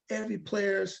know every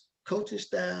player's coaching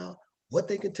style, what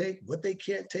they can take, what they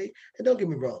can't take. And don't get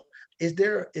me wrong, is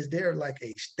there like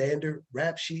a standard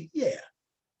rap sheet? Yeah,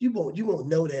 you won't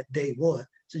know that day one.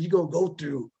 So you're gonna go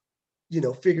through,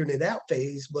 figuring it out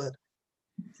phase, but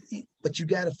you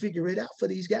got to figure it out for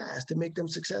these guys to make them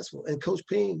successful. And Coach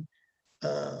Ping,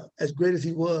 as great as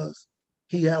he was,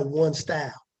 he had one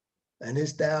style, and his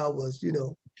style was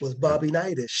Yeah. Bobby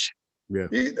Knightish. Yeah.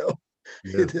 You know,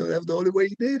 Yeah. that's the only way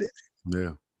he did it.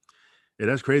 Yeah. Yeah.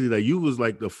 That's crazy. Like you was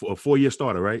like a 4-year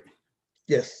starter, right?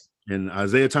 Yes. And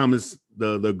Isaiah Thomas,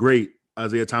 the great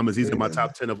Isaiah Thomas, he's in my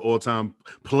top 10 of all time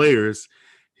players.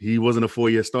 He wasn't a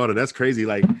 4-year starter. That's crazy.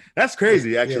 Like that's Yeah,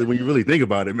 crazy, actually, yeah. when you really think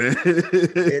about it, man.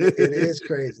 It is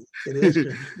crazy. It is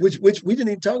crazy. Which we didn't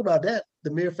even talk about that.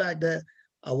 The mere fact that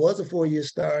I was a 4-year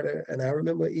starter, and I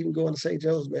remember even going to St.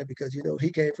 Joe's, man, because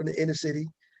he came from the inner city.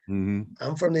 Hmm.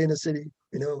 I'm from the inner city.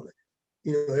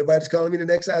 Everybody's calling me the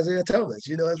next Isaiah Thomas.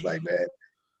 It's like, man,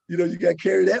 you got to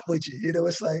carry that with you.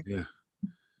 It's like, Yeah.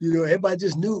 everybody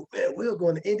just knew, man, we were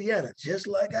going to Indiana, just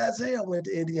like Isaiah went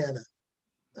to Indiana.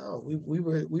 No, we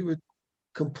were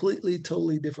completely,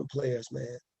 totally different players,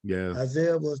 man. Yeah.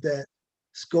 Isaiah was that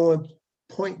scoring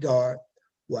point guard.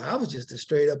 Well, I was just a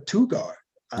straight up two guard.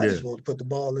 I Yeah. just wanted to put the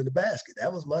ball in the basket.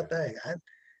 That was my thing.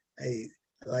 Hey,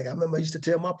 like I remember I used to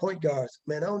tell my point guards,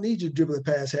 man, I don't need you dribbling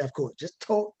past half court. Just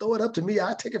throw it up to me.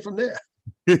 I'll take it from there.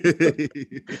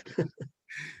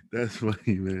 That's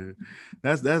funny, man.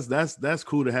 That's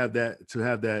cool to have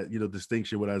that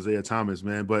distinction with Isaiah Thomas,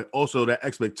 man. But also that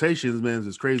expectations, man,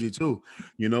 is crazy too.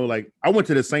 Like I went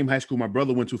to the same high school my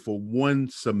brother went to for one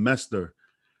semester.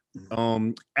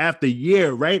 After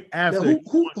year, right after. Now,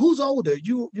 who's older?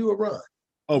 You or Ron?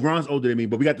 Oh, Ron's older than me,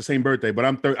 but we got the same birthday. But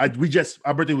I'm 30.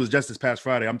 Our birthday was just this past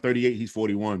Friday. I'm 38. He's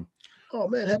 41. Oh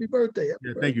man, happy birthday!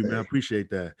 Thank you, man. I appreciate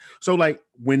that. So, like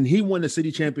when he won the city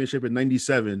championship in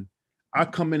 '97, I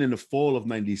come in the fall of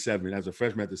 '97 as a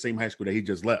freshman at the same high school that he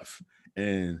just left,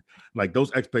 and like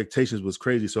those expectations was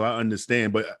crazy. So I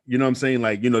understand, but you know what I'm saying?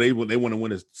 Like they want to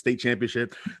win a state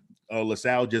championship.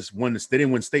 LaSalle just won they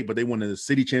didn't win state, but they won the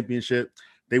city championship.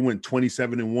 They went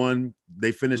 27-1.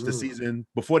 They finished the season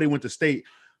before they went to state.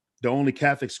 The only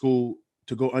Catholic school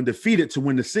to go undefeated to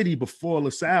win the city before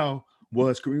LaSalle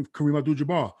was Kareem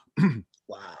Abdul-Jabbar.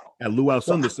 Wow. At Lew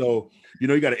Alcindor. So,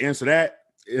 you got to answer that.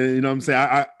 You know what I'm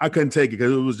saying? I couldn't take it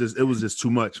because it was just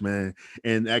too much, man.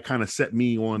 And that kind of set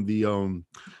me on the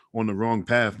wrong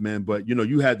path, man. But you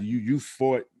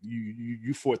fought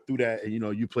through that, and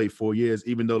you played 4 years,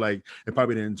 even though like it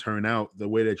probably didn't turn out the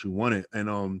way that you wanted. And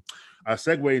I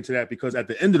segue into that because at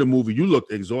the end of the movie, you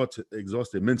looked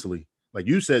exhausted mentally. Like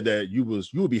you said that you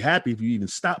would be happy if you even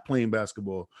stopped playing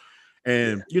basketball.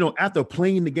 And after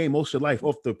playing the game most of your life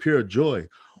off the pure joy,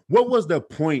 what was the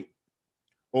point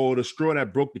or the straw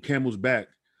that broke the camel's back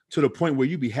to the point where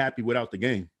you'd be happy without the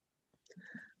game?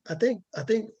 I think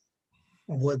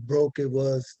what broke it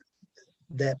was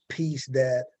that piece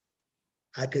that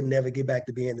I could never get back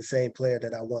to being the same player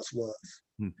that I once was.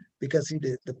 Because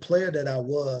the player that I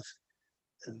was,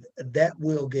 that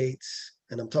Will Gates,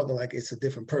 and I'm talking like it's a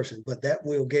different person, but that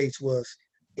Will Gates was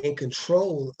in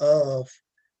control of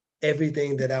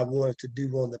everything that I wanted to do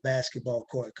on the basketball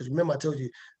court. Because remember, I told you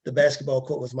the basketball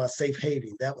court was my safe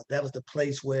haven. That was the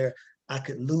place where I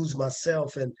could lose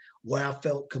myself and where I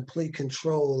felt complete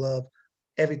control of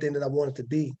everything that I wanted to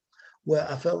be. Well,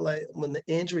 I felt like when the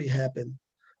injury happened,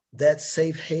 that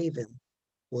safe haven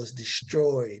was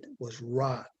destroyed, was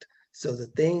rocked. So the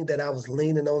thing that I was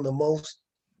leaning on the most,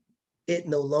 it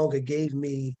no longer gave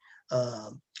me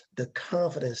the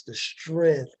confidence, the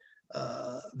strength,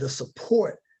 the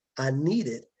support I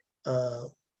needed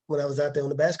when I was out there on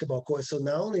the basketball court. So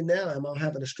not only now am I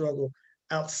having a struggle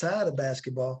outside of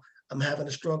basketball, I'm having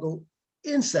a struggle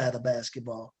inside of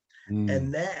basketball.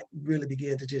 And that really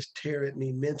began to just tear at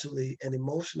me mentally and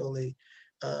emotionally.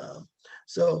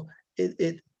 So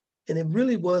it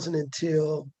really wasn't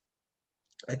until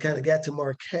I kind of got to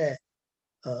Marquette,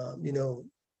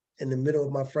 in the middle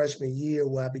of my freshman year,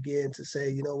 where I began to say,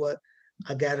 you know what,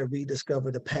 I got to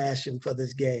rediscover the passion for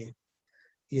this game.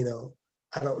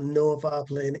 I don't know if I'll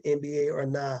play in the NBA or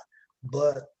not,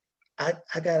 but I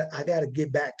gotta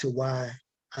get back to why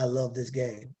I love this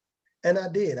game. And I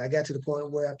did. I got to the point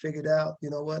where I figured out,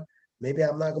 you know what, maybe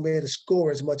I'm not gonna be able to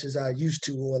score as much as I used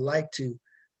to or like to,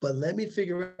 but let me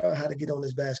figure out how to get on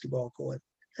this basketball court.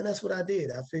 And that's what I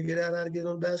did. I figured out how to get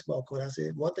on the basketball court. I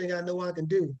said, one thing I know I can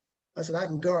do, I said, I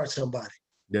can guard somebody.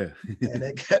 Yeah. And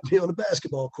that got me on the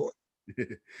basketball court.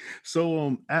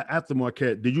 So after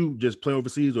Marquette, did you just play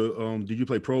overseas or did you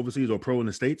play pro overseas or pro in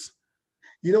the States?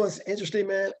 It's interesting,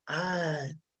 man.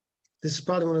 This is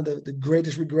probably one of the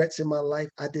greatest regrets in my life.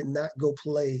 I did not go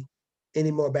play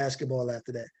any more basketball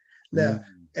after that. Now,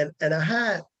 and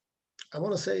I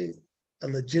want to say a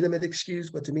legitimate excuse,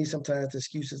 but to me, sometimes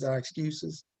excuses are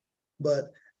excuses.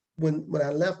 But when I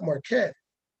left Marquette,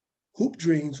 Hoop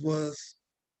Dreams was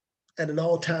at an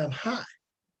all-time high.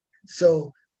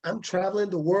 So I'm traveling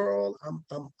the world.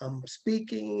 I'm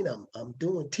speaking. I'm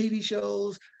doing TV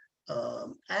shows,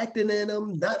 acting in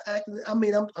them, not acting. I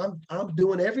mean, I'm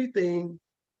doing everything,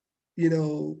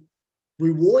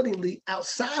 rewardingly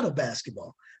outside of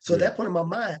basketball. So at that point in my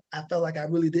mind, I felt like I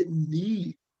really didn't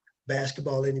need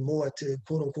basketball anymore to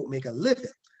quote unquote make a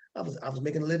living. I was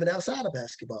making a living outside of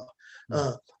basketball.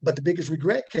 But the biggest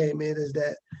regret came in is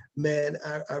that, man,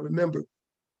 I remember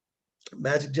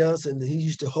Magic Johnson, he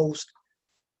used to host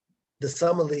the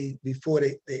summer league before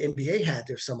the NBA had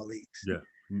their summer leagues. Yeah.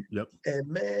 Yep. And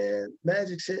man,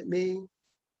 Magic sent me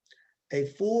a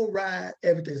full ride.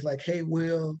 Everything's like, hey,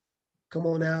 Will, come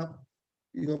on out.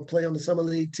 You're going to play on the summer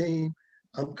league team.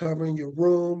 I'm covering your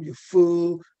room, your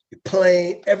food, your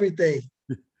plane, everything.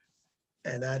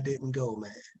 And I didn't go,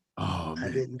 man. Oh I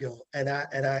man. didn't go. And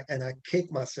I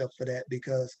kicked myself for that,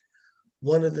 because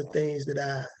one of the things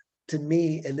that to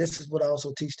me, and this is what I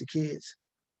also teach the kids,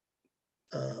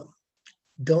 um,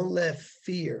 don't let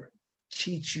fear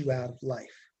cheat you out of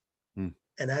life. Mm.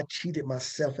 And I cheated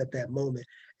myself at that moment.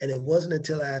 And it wasn't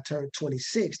until I turned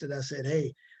 26 that I said,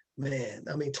 hey, man,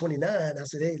 I mean 29, I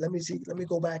said, hey, let me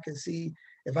go back and see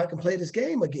if I can play this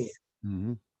game again.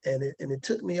 Mm-hmm. And it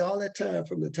took me all that time,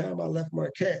 from the time I left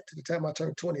Marquette to the time I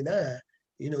turned 29.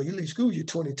 You know, you leave school, you're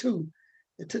 22.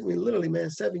 It took me literally, man,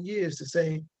 7 years to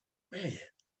say, man,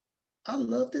 I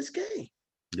love this game.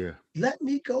 Yeah. Let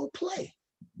me go play.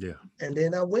 Yeah. And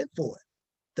then I went for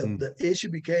it. Mm. The issue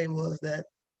became was that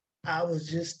I was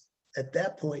just, at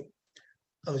that point,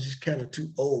 I was just kind of too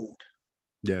old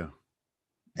Yeah.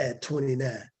 at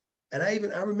 29. And I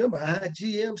remember I had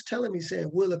GMs telling me, saying,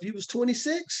 Will, if you was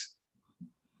 26,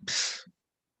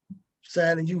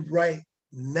 signing you right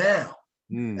now.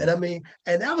 And Mm. I mean,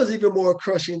 and that was even more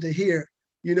crushing to hear,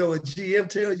 you know, a GM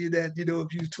tell you that, you know,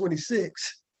 if you're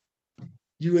 26,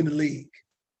 you in the league,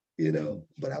 you know,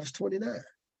 but I was 29,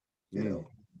 you Mm. know.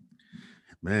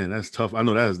 Man, that's tough. I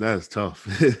know that's tough.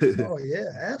 Oh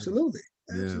yeah, absolutely.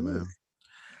 Yeah, Absolutely.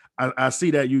 man. I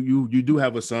see that you do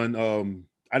have a son.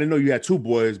 I didn't know you had two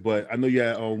boys, but I know you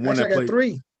had one Actually, that I got played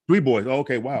three. three boys. Oh,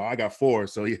 okay, wow, I got four.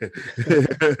 So yeah.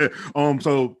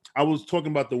 So I was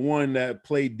talking about the one that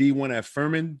played D1 at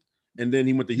Furman, and then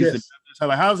he went to Houston Yes.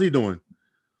 Baptist. How's he doing?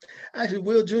 Actually,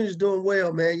 Will Jr. is doing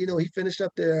well, man. You know, he finished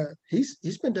up there. He's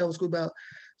been done with school about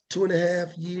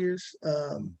 2.5 years.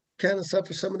 Mm. Kind of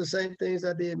suffered some of the same things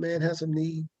I did, man. Had some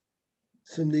knee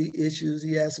issues.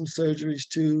 He had some surgeries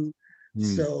too.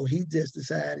 Mm. So he just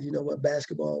decided, you know what,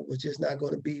 basketball was just not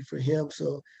going to be for him.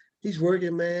 So he's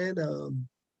working, man,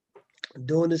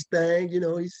 doing this thing. You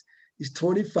know, he's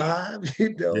 25.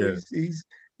 You know, Yeah.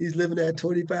 he's living that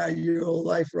 25-year-old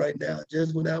life right now.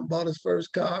 Just went out and bought his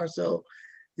first car. So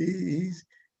he's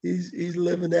he's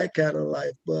living that kind of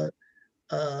life.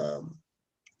 Um,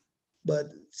 but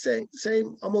same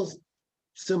almost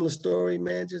similar story,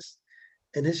 man. Just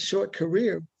in his short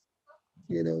career,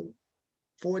 you know,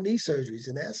 4 knee surgeries,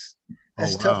 and Oh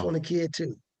that's tough wow. on a kid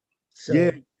too.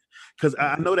 Yeah, So because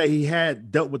I know that he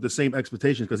had dealt with the same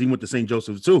expectations because he went to St.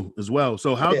 Joseph too as well.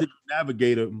 So oh how yeah, did you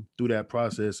navigate him through that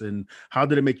process, and how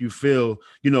did it make you feel?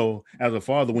 You know, as a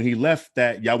father, when he left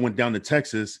that, y'all went down to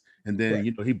Texas, and then right.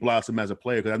 you know he blossomed as a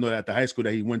player. Because I know that at the high school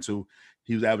that he went to,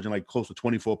 he was averaging like close to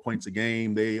 24 points a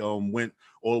game. They went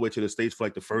all the way to the States for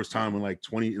like the first time in like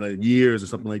 20 years or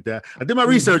something like that. I did my Mhm.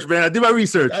 research, man. I did my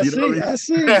research. I You know see, what I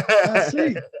see, I I see.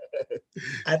 mean?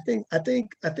 I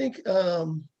think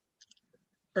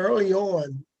early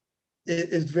on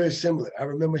it's very similar. I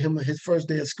remember him his first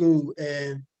day of school,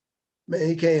 and man,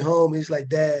 he came home. He's like,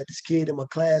 Dad, this kid in my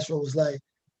classroom was like,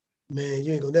 man,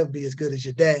 you ain't gonna never be as good as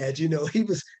your dad. You know, he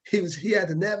had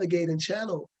to navigate and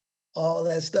channel all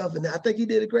that stuff, and I think he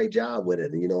did a great job with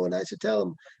it. You know, and I should tell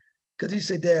him, because he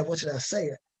said, Dad, what should I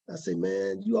say? I say,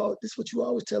 man, this is what you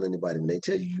always tell anybody when they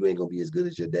tell you you ain't gonna be as good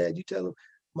as your dad. You tell them,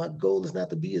 my goal is not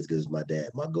to be as good as my dad.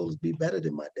 My goal is to be better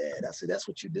than my dad. I said, that's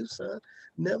what you do, son.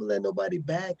 Never let nobody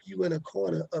back you in a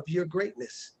corner of your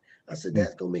greatness. I said, Mm.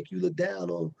 that's gonna make you look down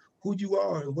on who you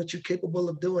are and what you're capable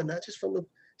of doing, not just from the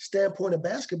standpoint of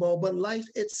basketball, but life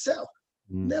itself.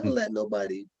 Never Mhm. let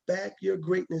nobody back your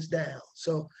greatness down.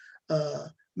 So,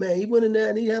 man, he went in there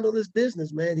and he handled his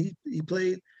business, man. He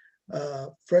played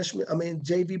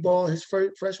JV ball his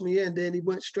first freshman year, and then he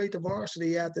went straight to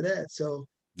varsity after that. So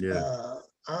Yeah.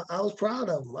 uh, I was proud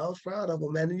of him. I was proud of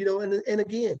him, man. And, you know, and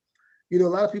again, you know, a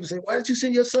lot of people say, why did you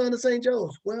send your son to St.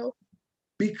 Joe's? Well,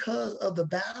 because of the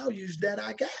values that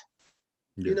I got.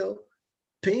 You Yeah. know,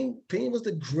 Ping was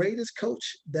the greatest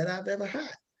coach that I've ever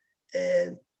had,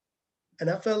 and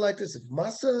I felt like this: if my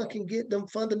son can get them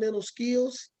fundamental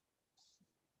skills,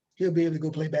 he'll be able to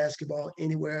go play basketball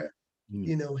anywhere, Mm.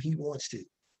 you know, he wants to.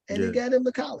 And he Yeah. got him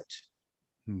to college.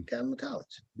 Mm. Got him to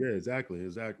college. Yeah,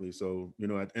 exactly. So, you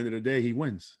know, at the end of the day, he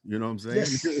wins. You know what I'm saying?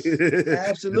 Yes, At the end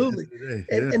absolutely. of the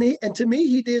day, And yeah. to me,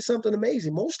 he did something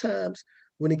amazing. Most times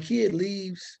when a kid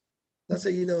leaves, let's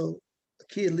say, you know, a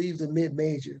kid leaves a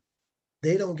mid-major,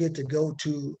 they don't get to go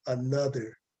to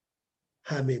another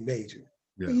high mid-major.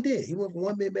 Yeah. He did. He went from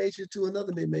one mid-major to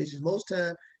another mid-major. Most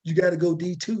time you got to go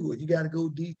D2 or you got to go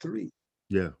D3.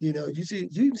 Yeah. You know, you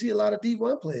even see a lot of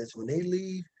D1 players when they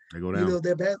leave, They go you down. know,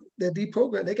 their D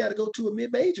program, they got to go to a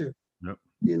mid major. Yep.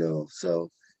 You know, so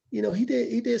you know he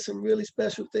did some really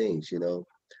special things. You know,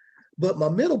 but my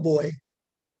middle boy,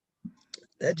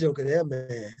 that joker there,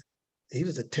 man, he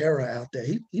was a terror out there.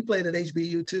 He played at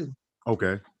HBU too.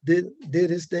 Okay. Did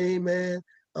his thing, man.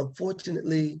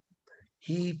 Unfortunately,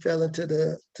 he fell into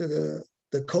the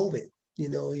COVID. You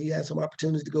know, he had some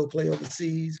opportunities to go play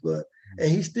overseas,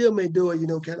 and he still may do it. You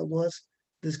know, kind of once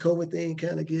this COVID thing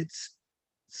kind of gets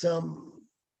some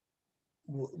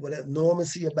whatever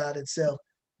normalcy about itself.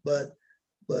 But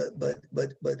but but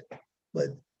but but but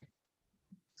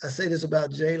I say this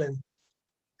about Jalen.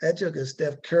 That joker is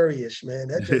Steph Curry-ish, man.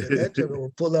 That joker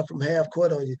will pull up from half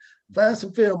court on you. Find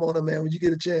some film on him, man, when you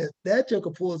get a chance. That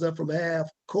joker pulls up from half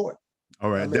court.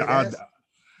 All I right. mean, that's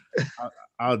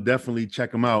I'll definitely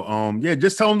check them out. Yeah,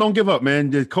 just tell them don't give up, man.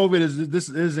 The COVID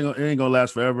it ain't gonna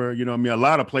last forever. You know what I mean? A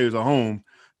lot of players are home.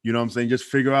 You know what I'm saying? Just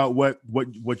figure out what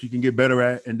you can get better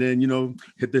at, and then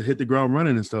hit the ground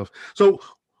running and stuff. So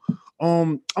I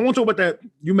want to talk about that.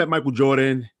 You met Michael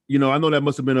Jordan. You know, I know that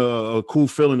must have been a cool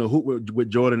feeling to hoop with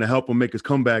Jordan to help him make his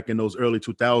comeback in those early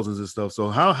 2000s and stuff. So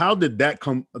how did that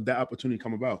opportunity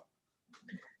come about?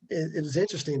 it was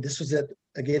interesting. This was at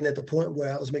the point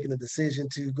where I was making a decision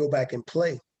to go back and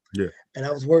play. Yeah. And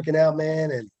I was working out,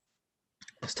 man, and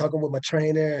I was talking with my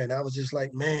trainer, and I was just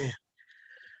like, man,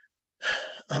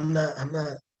 I'm not.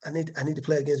 I need to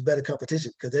play against better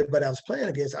competition because everybody I was playing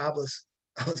against, I was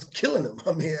killing them.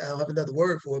 I mean, I don't have another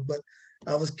word for it, but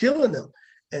I was killing them.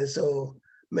 And so,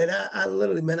 man, I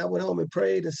literally, man, I went home and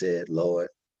prayed and said, Lord,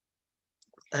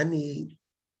 I need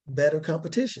better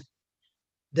competition.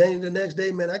 Then the next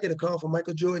day, man, I get a call from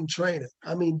Michael Jordan trainer.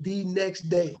 I mean, the next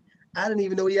day. I didn't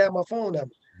even know he had my phone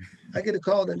number. I get a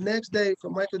call the next day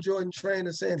from Michael Jordan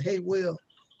trainer saying, hey, Will,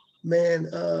 man,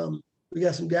 we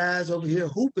got some guys over here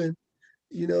hooping,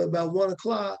 about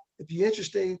 1:00. If you're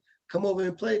interested, come over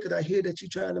and play because I hear that you're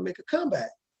trying to make a comeback.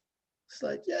 It's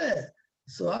like, yeah.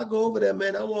 So I go over there,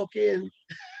 man. I walk in.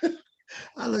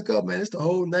 I look up, man. It's the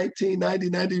whole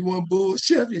 1990-91 Bulls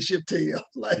championship team.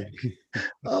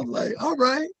 I'm like, all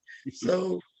right.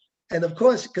 So, and of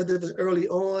course, because it was early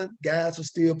on, guys were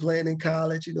still playing in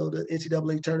college. The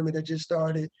NCAA tournament had just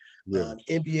started. Yeah.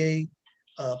 NBA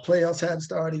playoffs hadn't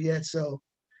started yet. So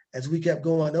as we kept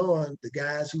going on, the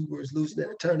guys who were losing at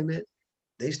the tournament,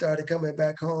 they started coming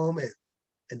back home.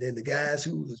 And then the guys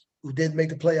who didn't make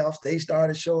the playoffs, they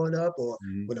started showing up. Or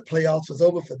when the playoffs was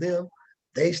over for them,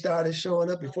 they started showing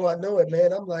up. Before I know it,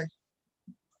 man, I'm like,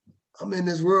 I'm in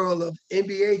this world of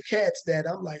NBA cats that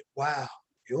I'm like, wow,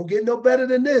 you don't get no better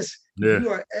than this. Yeah. You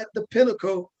are at the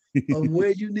pinnacle of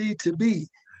where you need to be.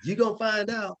 You're going to find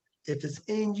out if it's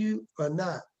in you or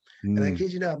not. And I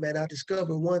kid you not, man, I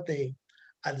discovered one thing.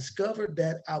 I discovered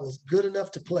that I was good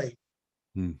enough to play.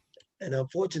 And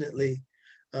unfortunately,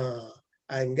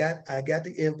 I got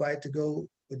the invite to go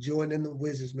with Jordan and the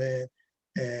Wizards, man.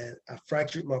 And I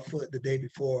fractured my foot the day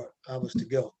before I was to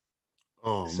go.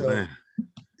 Oh, man.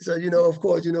 So, of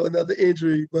course, another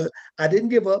injury, but I didn't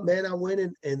give up, man. I went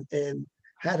and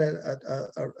had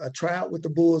a tryout with the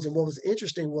Bulls. And what was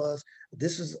interesting was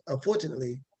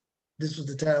unfortunately, this was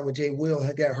the time when Jay Will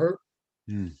had got hurt.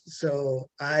 So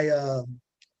I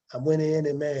went in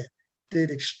and, man,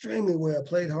 did extremely well,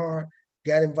 played hard,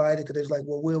 got invited because they was like,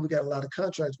 well, Will, we got a lot of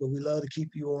contracts, but we love to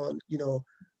keep you on,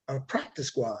 our practice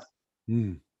squad.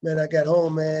 Man, I got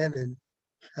home, man, and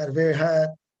had a very high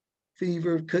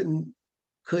fever, couldn't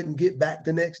get back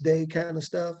the next day kind of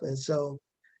stuff. And so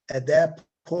at that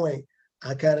point,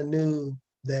 I kind of knew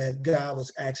that God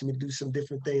was asking me to do some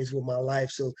different things with my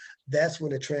life. So that's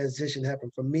when the transition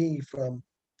happened for me from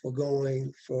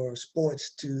going for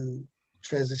sports to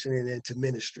transitioning into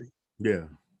ministry. Yeah.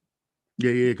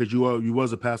 Because you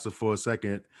was a pastor for a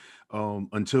second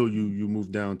until you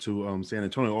moved down to San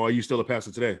Antonio. Or are you still a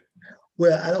pastor today?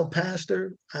 Well, I don't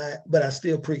pastor, but I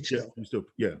still preach though. You still,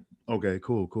 yeah. Okay,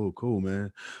 cool,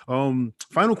 man.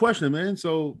 Final question, man.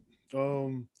 So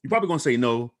you're probably gonna say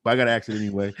no, but I gotta ask it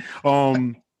anyway.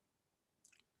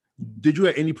 Did you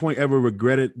at any point ever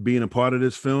regretted being a part of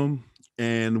this film?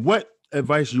 And what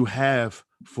advice you have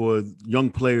for young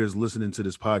players listening to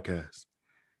this podcast?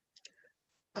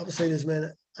 I would say this,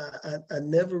 man. I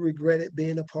never regretted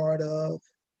being a part of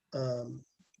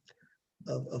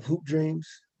Hoop Dreams.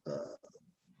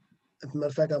 As a matter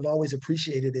of fact, I've always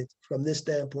appreciated it from this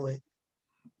standpoint.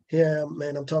 Here,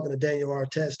 man, I'm talking to Daniel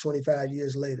Artest 25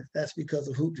 years later. That's because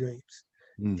of Hoop Dreams.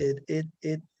 It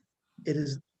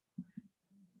is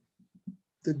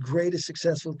the greatest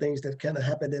successful things that kind of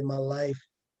happened in my life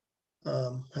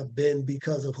have been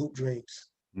because of Hoop Dreams.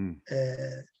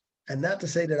 And not to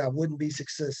say that I wouldn't be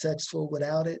successful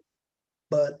without it,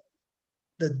 but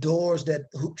the doors that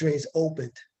Hoop Dreams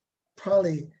opened,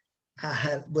 probably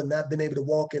I would not been able to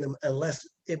walk in them unless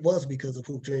it was because of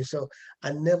Hoop Dreams. So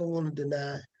I never want to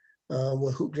deny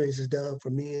what Hoop Dreams has done for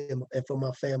me and for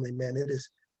my family, man.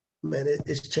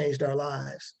 It's changed our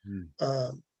lives.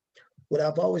 what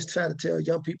I've always tried to tell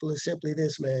young people is simply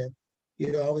this, man.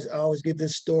 I always give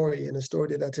this story, and the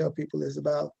story that I tell people is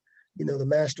about, the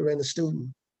master and the student.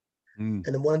 Mm.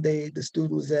 And then one day the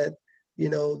student was at,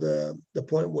 the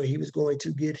point where he was going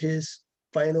to get his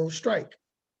final strike.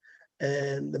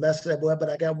 And the master said, boy, but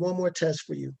I got one more test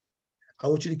for you. I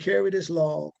want you to carry this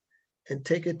log and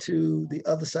take it to the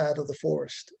other side of the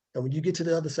forest. And when you get to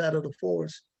the other side of the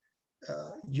forest,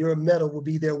 your medal will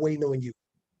be there waiting on you.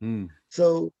 Mm.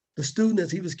 So the student,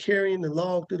 as he was carrying the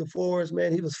log through the forest,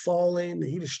 man, he was falling and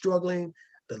he was struggling.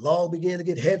 The log began to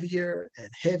get heavier and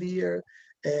heavier.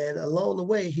 And along the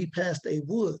way, he passed a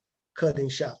wood cutting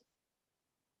shop.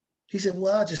 He said,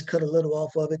 well, I'll just cut a little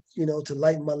off of it, to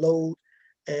lighten my load.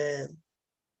 And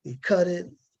he cut it,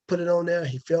 put it on there.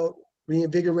 He felt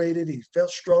reinvigorated. He felt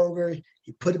stronger.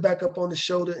 He put it back up on his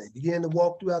shoulder and began to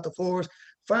walk throughout the forest,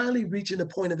 finally reaching the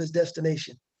point of his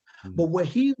destination. Mm-hmm. But where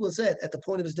he was at the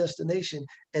point of his destination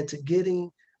and to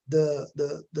getting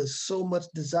the so much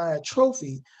desired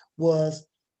trophy was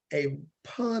a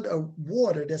pond of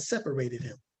water that separated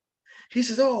him. He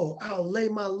says, oh, I'll lay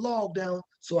my log down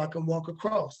so I can walk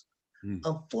across.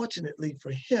 Unfortunately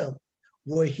for him,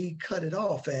 where he cut it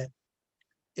off at,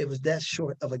 it was that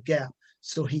short of a gap.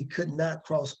 So he could not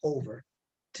cross over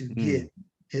to get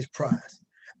his prize.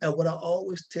 And what I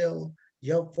always tell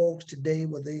young folks today,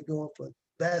 whether they're going for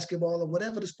basketball or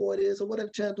whatever the sport is or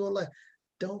whatever you're trying to do in life,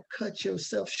 don't cut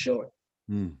yourself short.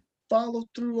 Follow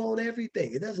through on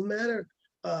everything. It doesn't matter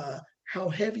how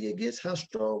heavy it gets, how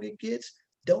strong it gets.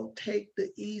 Don't take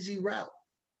the easy route.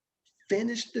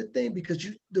 Finish the thing, because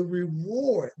the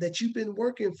reward that you've been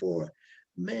working for,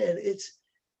 man,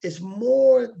 it's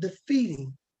more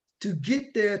defeating to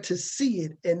get there to see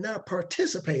it and not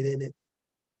participate in it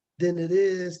than it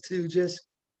is to just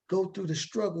go through the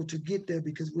struggle to get there.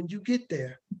 Because when you get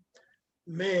there,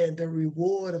 man, the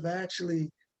reward of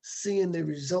actually seeing the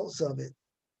results of it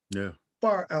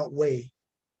far outweigh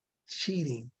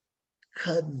cheating,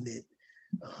 cutting it,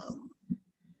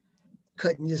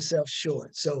 cutting yourself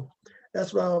short. So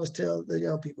that's what I always tell the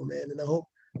young people, man. And I hope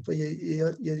for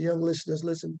your young listeners,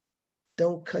 listen,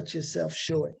 don't cut yourself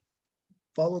short.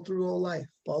 Follow through on life.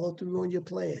 Follow through on your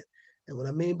plan. And what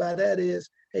I mean by that is,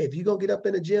 hey, if you're going to get up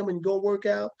in the gym and go work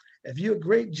out, if you're a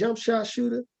great jump shot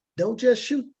shooter, don't just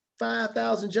shoot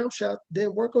 5,000 jump shots,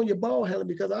 then work on your ball handling,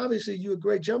 because obviously you're a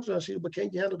great jump shot shooter, but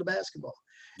can't you handle the basketball?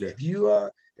 Yeah. If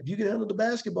you can handle the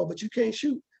basketball, but you can't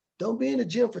shoot, don't be in the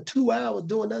gym for 2 hours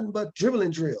doing nothing but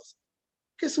dribbling drills.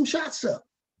 Get some shots up.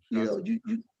 You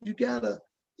gotta,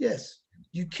 yes,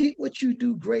 you keep what you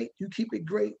do great, you keep it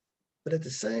great, but at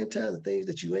the same time, the things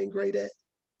that you ain't great at,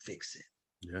 fix it.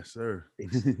 Yes, sir.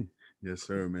 Yes,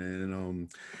 sir, man. And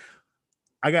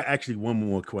I got actually one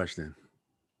more question.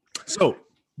 So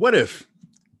what if,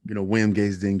 William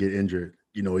Gates didn't get injured?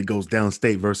 He goes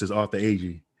downstate versus Arthur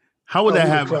Agee. How would that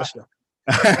happen? We would have crushed them,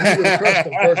 first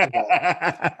of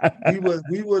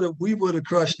all. We would have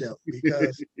crushed them,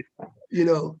 because,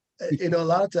 a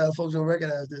lot of times folks don't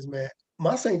recognize this, man.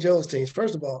 My St. Joe's teams,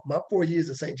 first of all, my 4 years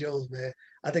at St. Joe's, man,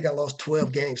 I think I lost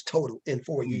 12 games total in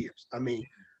 4 years. I mean,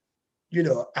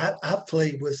 I've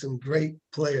played with some great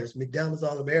players, McDonald's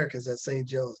All-Americans at St.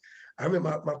 Joe's. I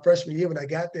remember my freshman year when I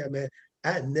got there, man,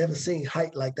 I had never seen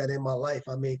height like that in my life.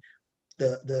 I mean,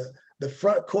 the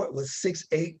front court was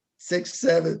 6'8",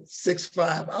 6'7",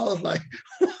 6'5". I was like,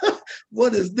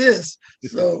 what is this?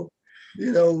 So,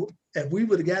 if we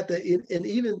would have got that, and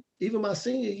even my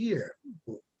senior year,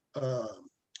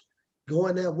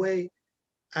 going that way,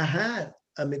 I had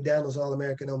a McDonald's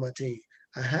All-American on my team.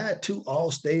 I had 2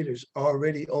 All-Staters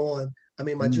already on. I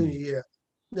mean, my junior year.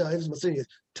 No, it was my senior year.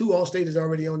 2 All-Staters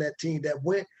already on that team that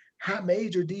went high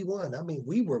major D1. I mean,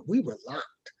 we were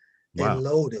locked and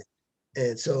loaded,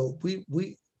 and so we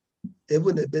it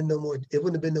wouldn't have been no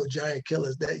giant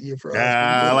killers that year for us.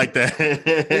 I like that.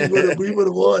 we would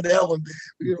have won that one, man.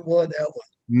 We would have won that one.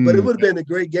 But it would have been a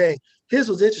great game. His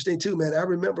was interesting too, man. I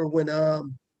remember when I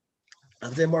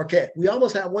was in Marquette, we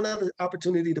almost had one other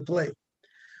opportunity to play.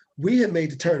 We had made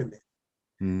the tournament.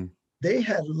 They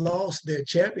had lost their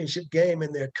championship game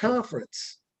in their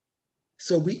conference.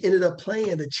 So we ended up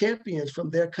playing the champions from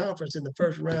their conference in the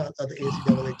first round of the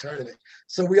NCAA tournament.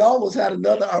 So we almost had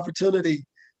another opportunity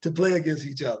to play against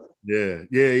each other. Yeah.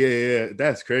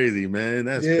 That's crazy, man.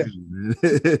 That's crazy, man.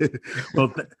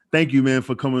 Well, thank you, man,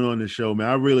 for coming on the show, man.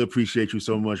 I really appreciate you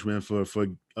so much, man, for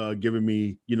giving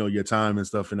me, your time and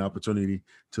stuff and the opportunity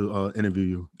to interview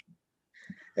you.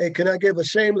 Hey, can I give a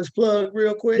shameless plug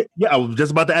real quick? Yeah, I was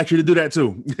just about to ask you to do that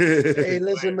too. Hey,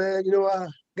 listen, man, I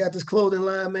got this clothing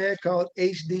line, man, called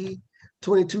HD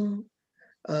 22.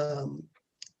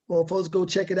 Well, folks, go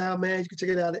check it out, man. You can check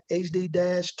it out at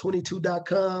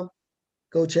hd-22.com.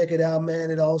 Go check it out,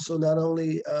 man. It also not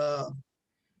only what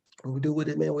we do with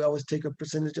it, man, we always take a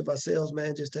percentage of our sales,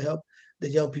 man, just to help the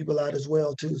young people out as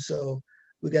well, too. So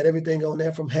we got everything on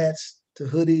there from hats to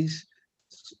hoodies,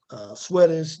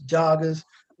 sweaters, joggers,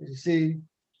 you see,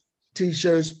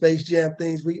 T-shirts, Space Jam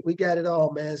things. We got it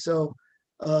all, man. So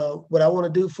what I want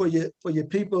to do for your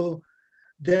people,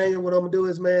 Daniel, what I'm gonna do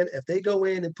is, man, if they go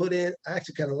in and put in, I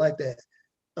actually kind of like that.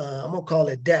 I'm gonna call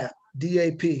it DAP,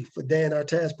 DAP for Dan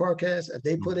Artaz Podcast. If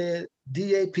they put in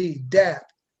DAP, DAP,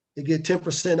 they get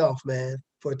 10% off, man,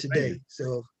 for today.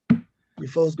 So you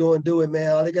folks go and do it,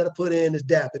 man. All they got to put in is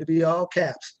DAP. It'll be all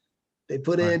caps. They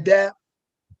put in DAP,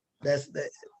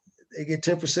 they get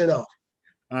 10% off.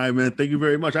 All right, man. Thank you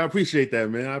very much. I appreciate that,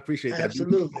 man. I appreciate that.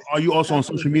 Absolutely. Are you also on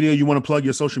social media? You want to plug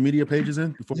your social media pages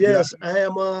in? Yes, I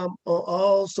am on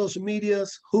all social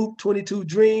medias, Hoop22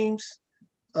 Dreams.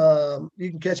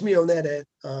 You can catch me on that at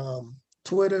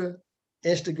Twitter,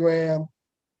 Instagram,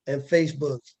 and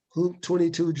Facebook.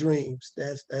 Hoop22 Dreams.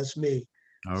 That's me.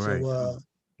 All right. So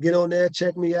get on there,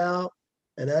 check me out.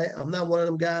 And I'm not one of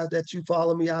them guys that you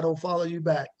follow me, I don't follow you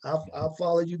back. I'll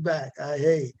follow you back.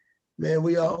 Hey, man,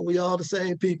 we all the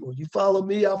same people. You follow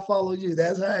me, I'll follow you.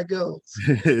 That's how it goes.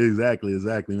 Exactly,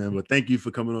 man. But thank you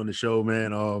for coming on the show,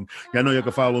 man. I know you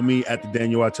can follow me at the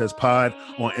Daniel Artez Pod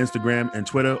on Instagram and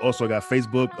Twitter. Also, I got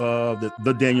Facebook,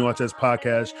 the Daniel Artez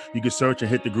Podcast. You can search and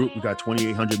hit the group. We got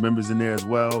 2,800 members in there as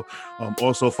well.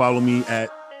 Also, follow me at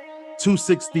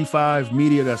 265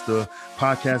 Media. That's the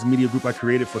podcast media group I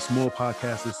created for small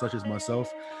podcasters such as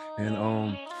myself.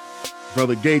 And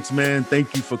Brother Gates, man,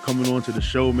 thank you for coming on to the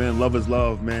show, man. Love is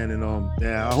love, man. And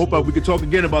I hope we could talk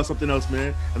again about something else,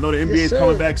 man. I know the NBA is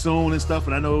coming back soon and stuff,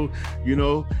 and I know,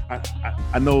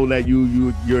 I know that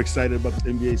you're excited about the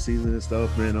NBA season and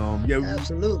stuff, man.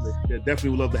 Absolutely. Yeah,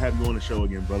 definitely would love to have you on the show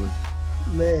again, brother.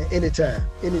 Man, anytime.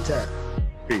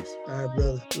 Peace. All right,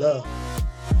 brother. Love.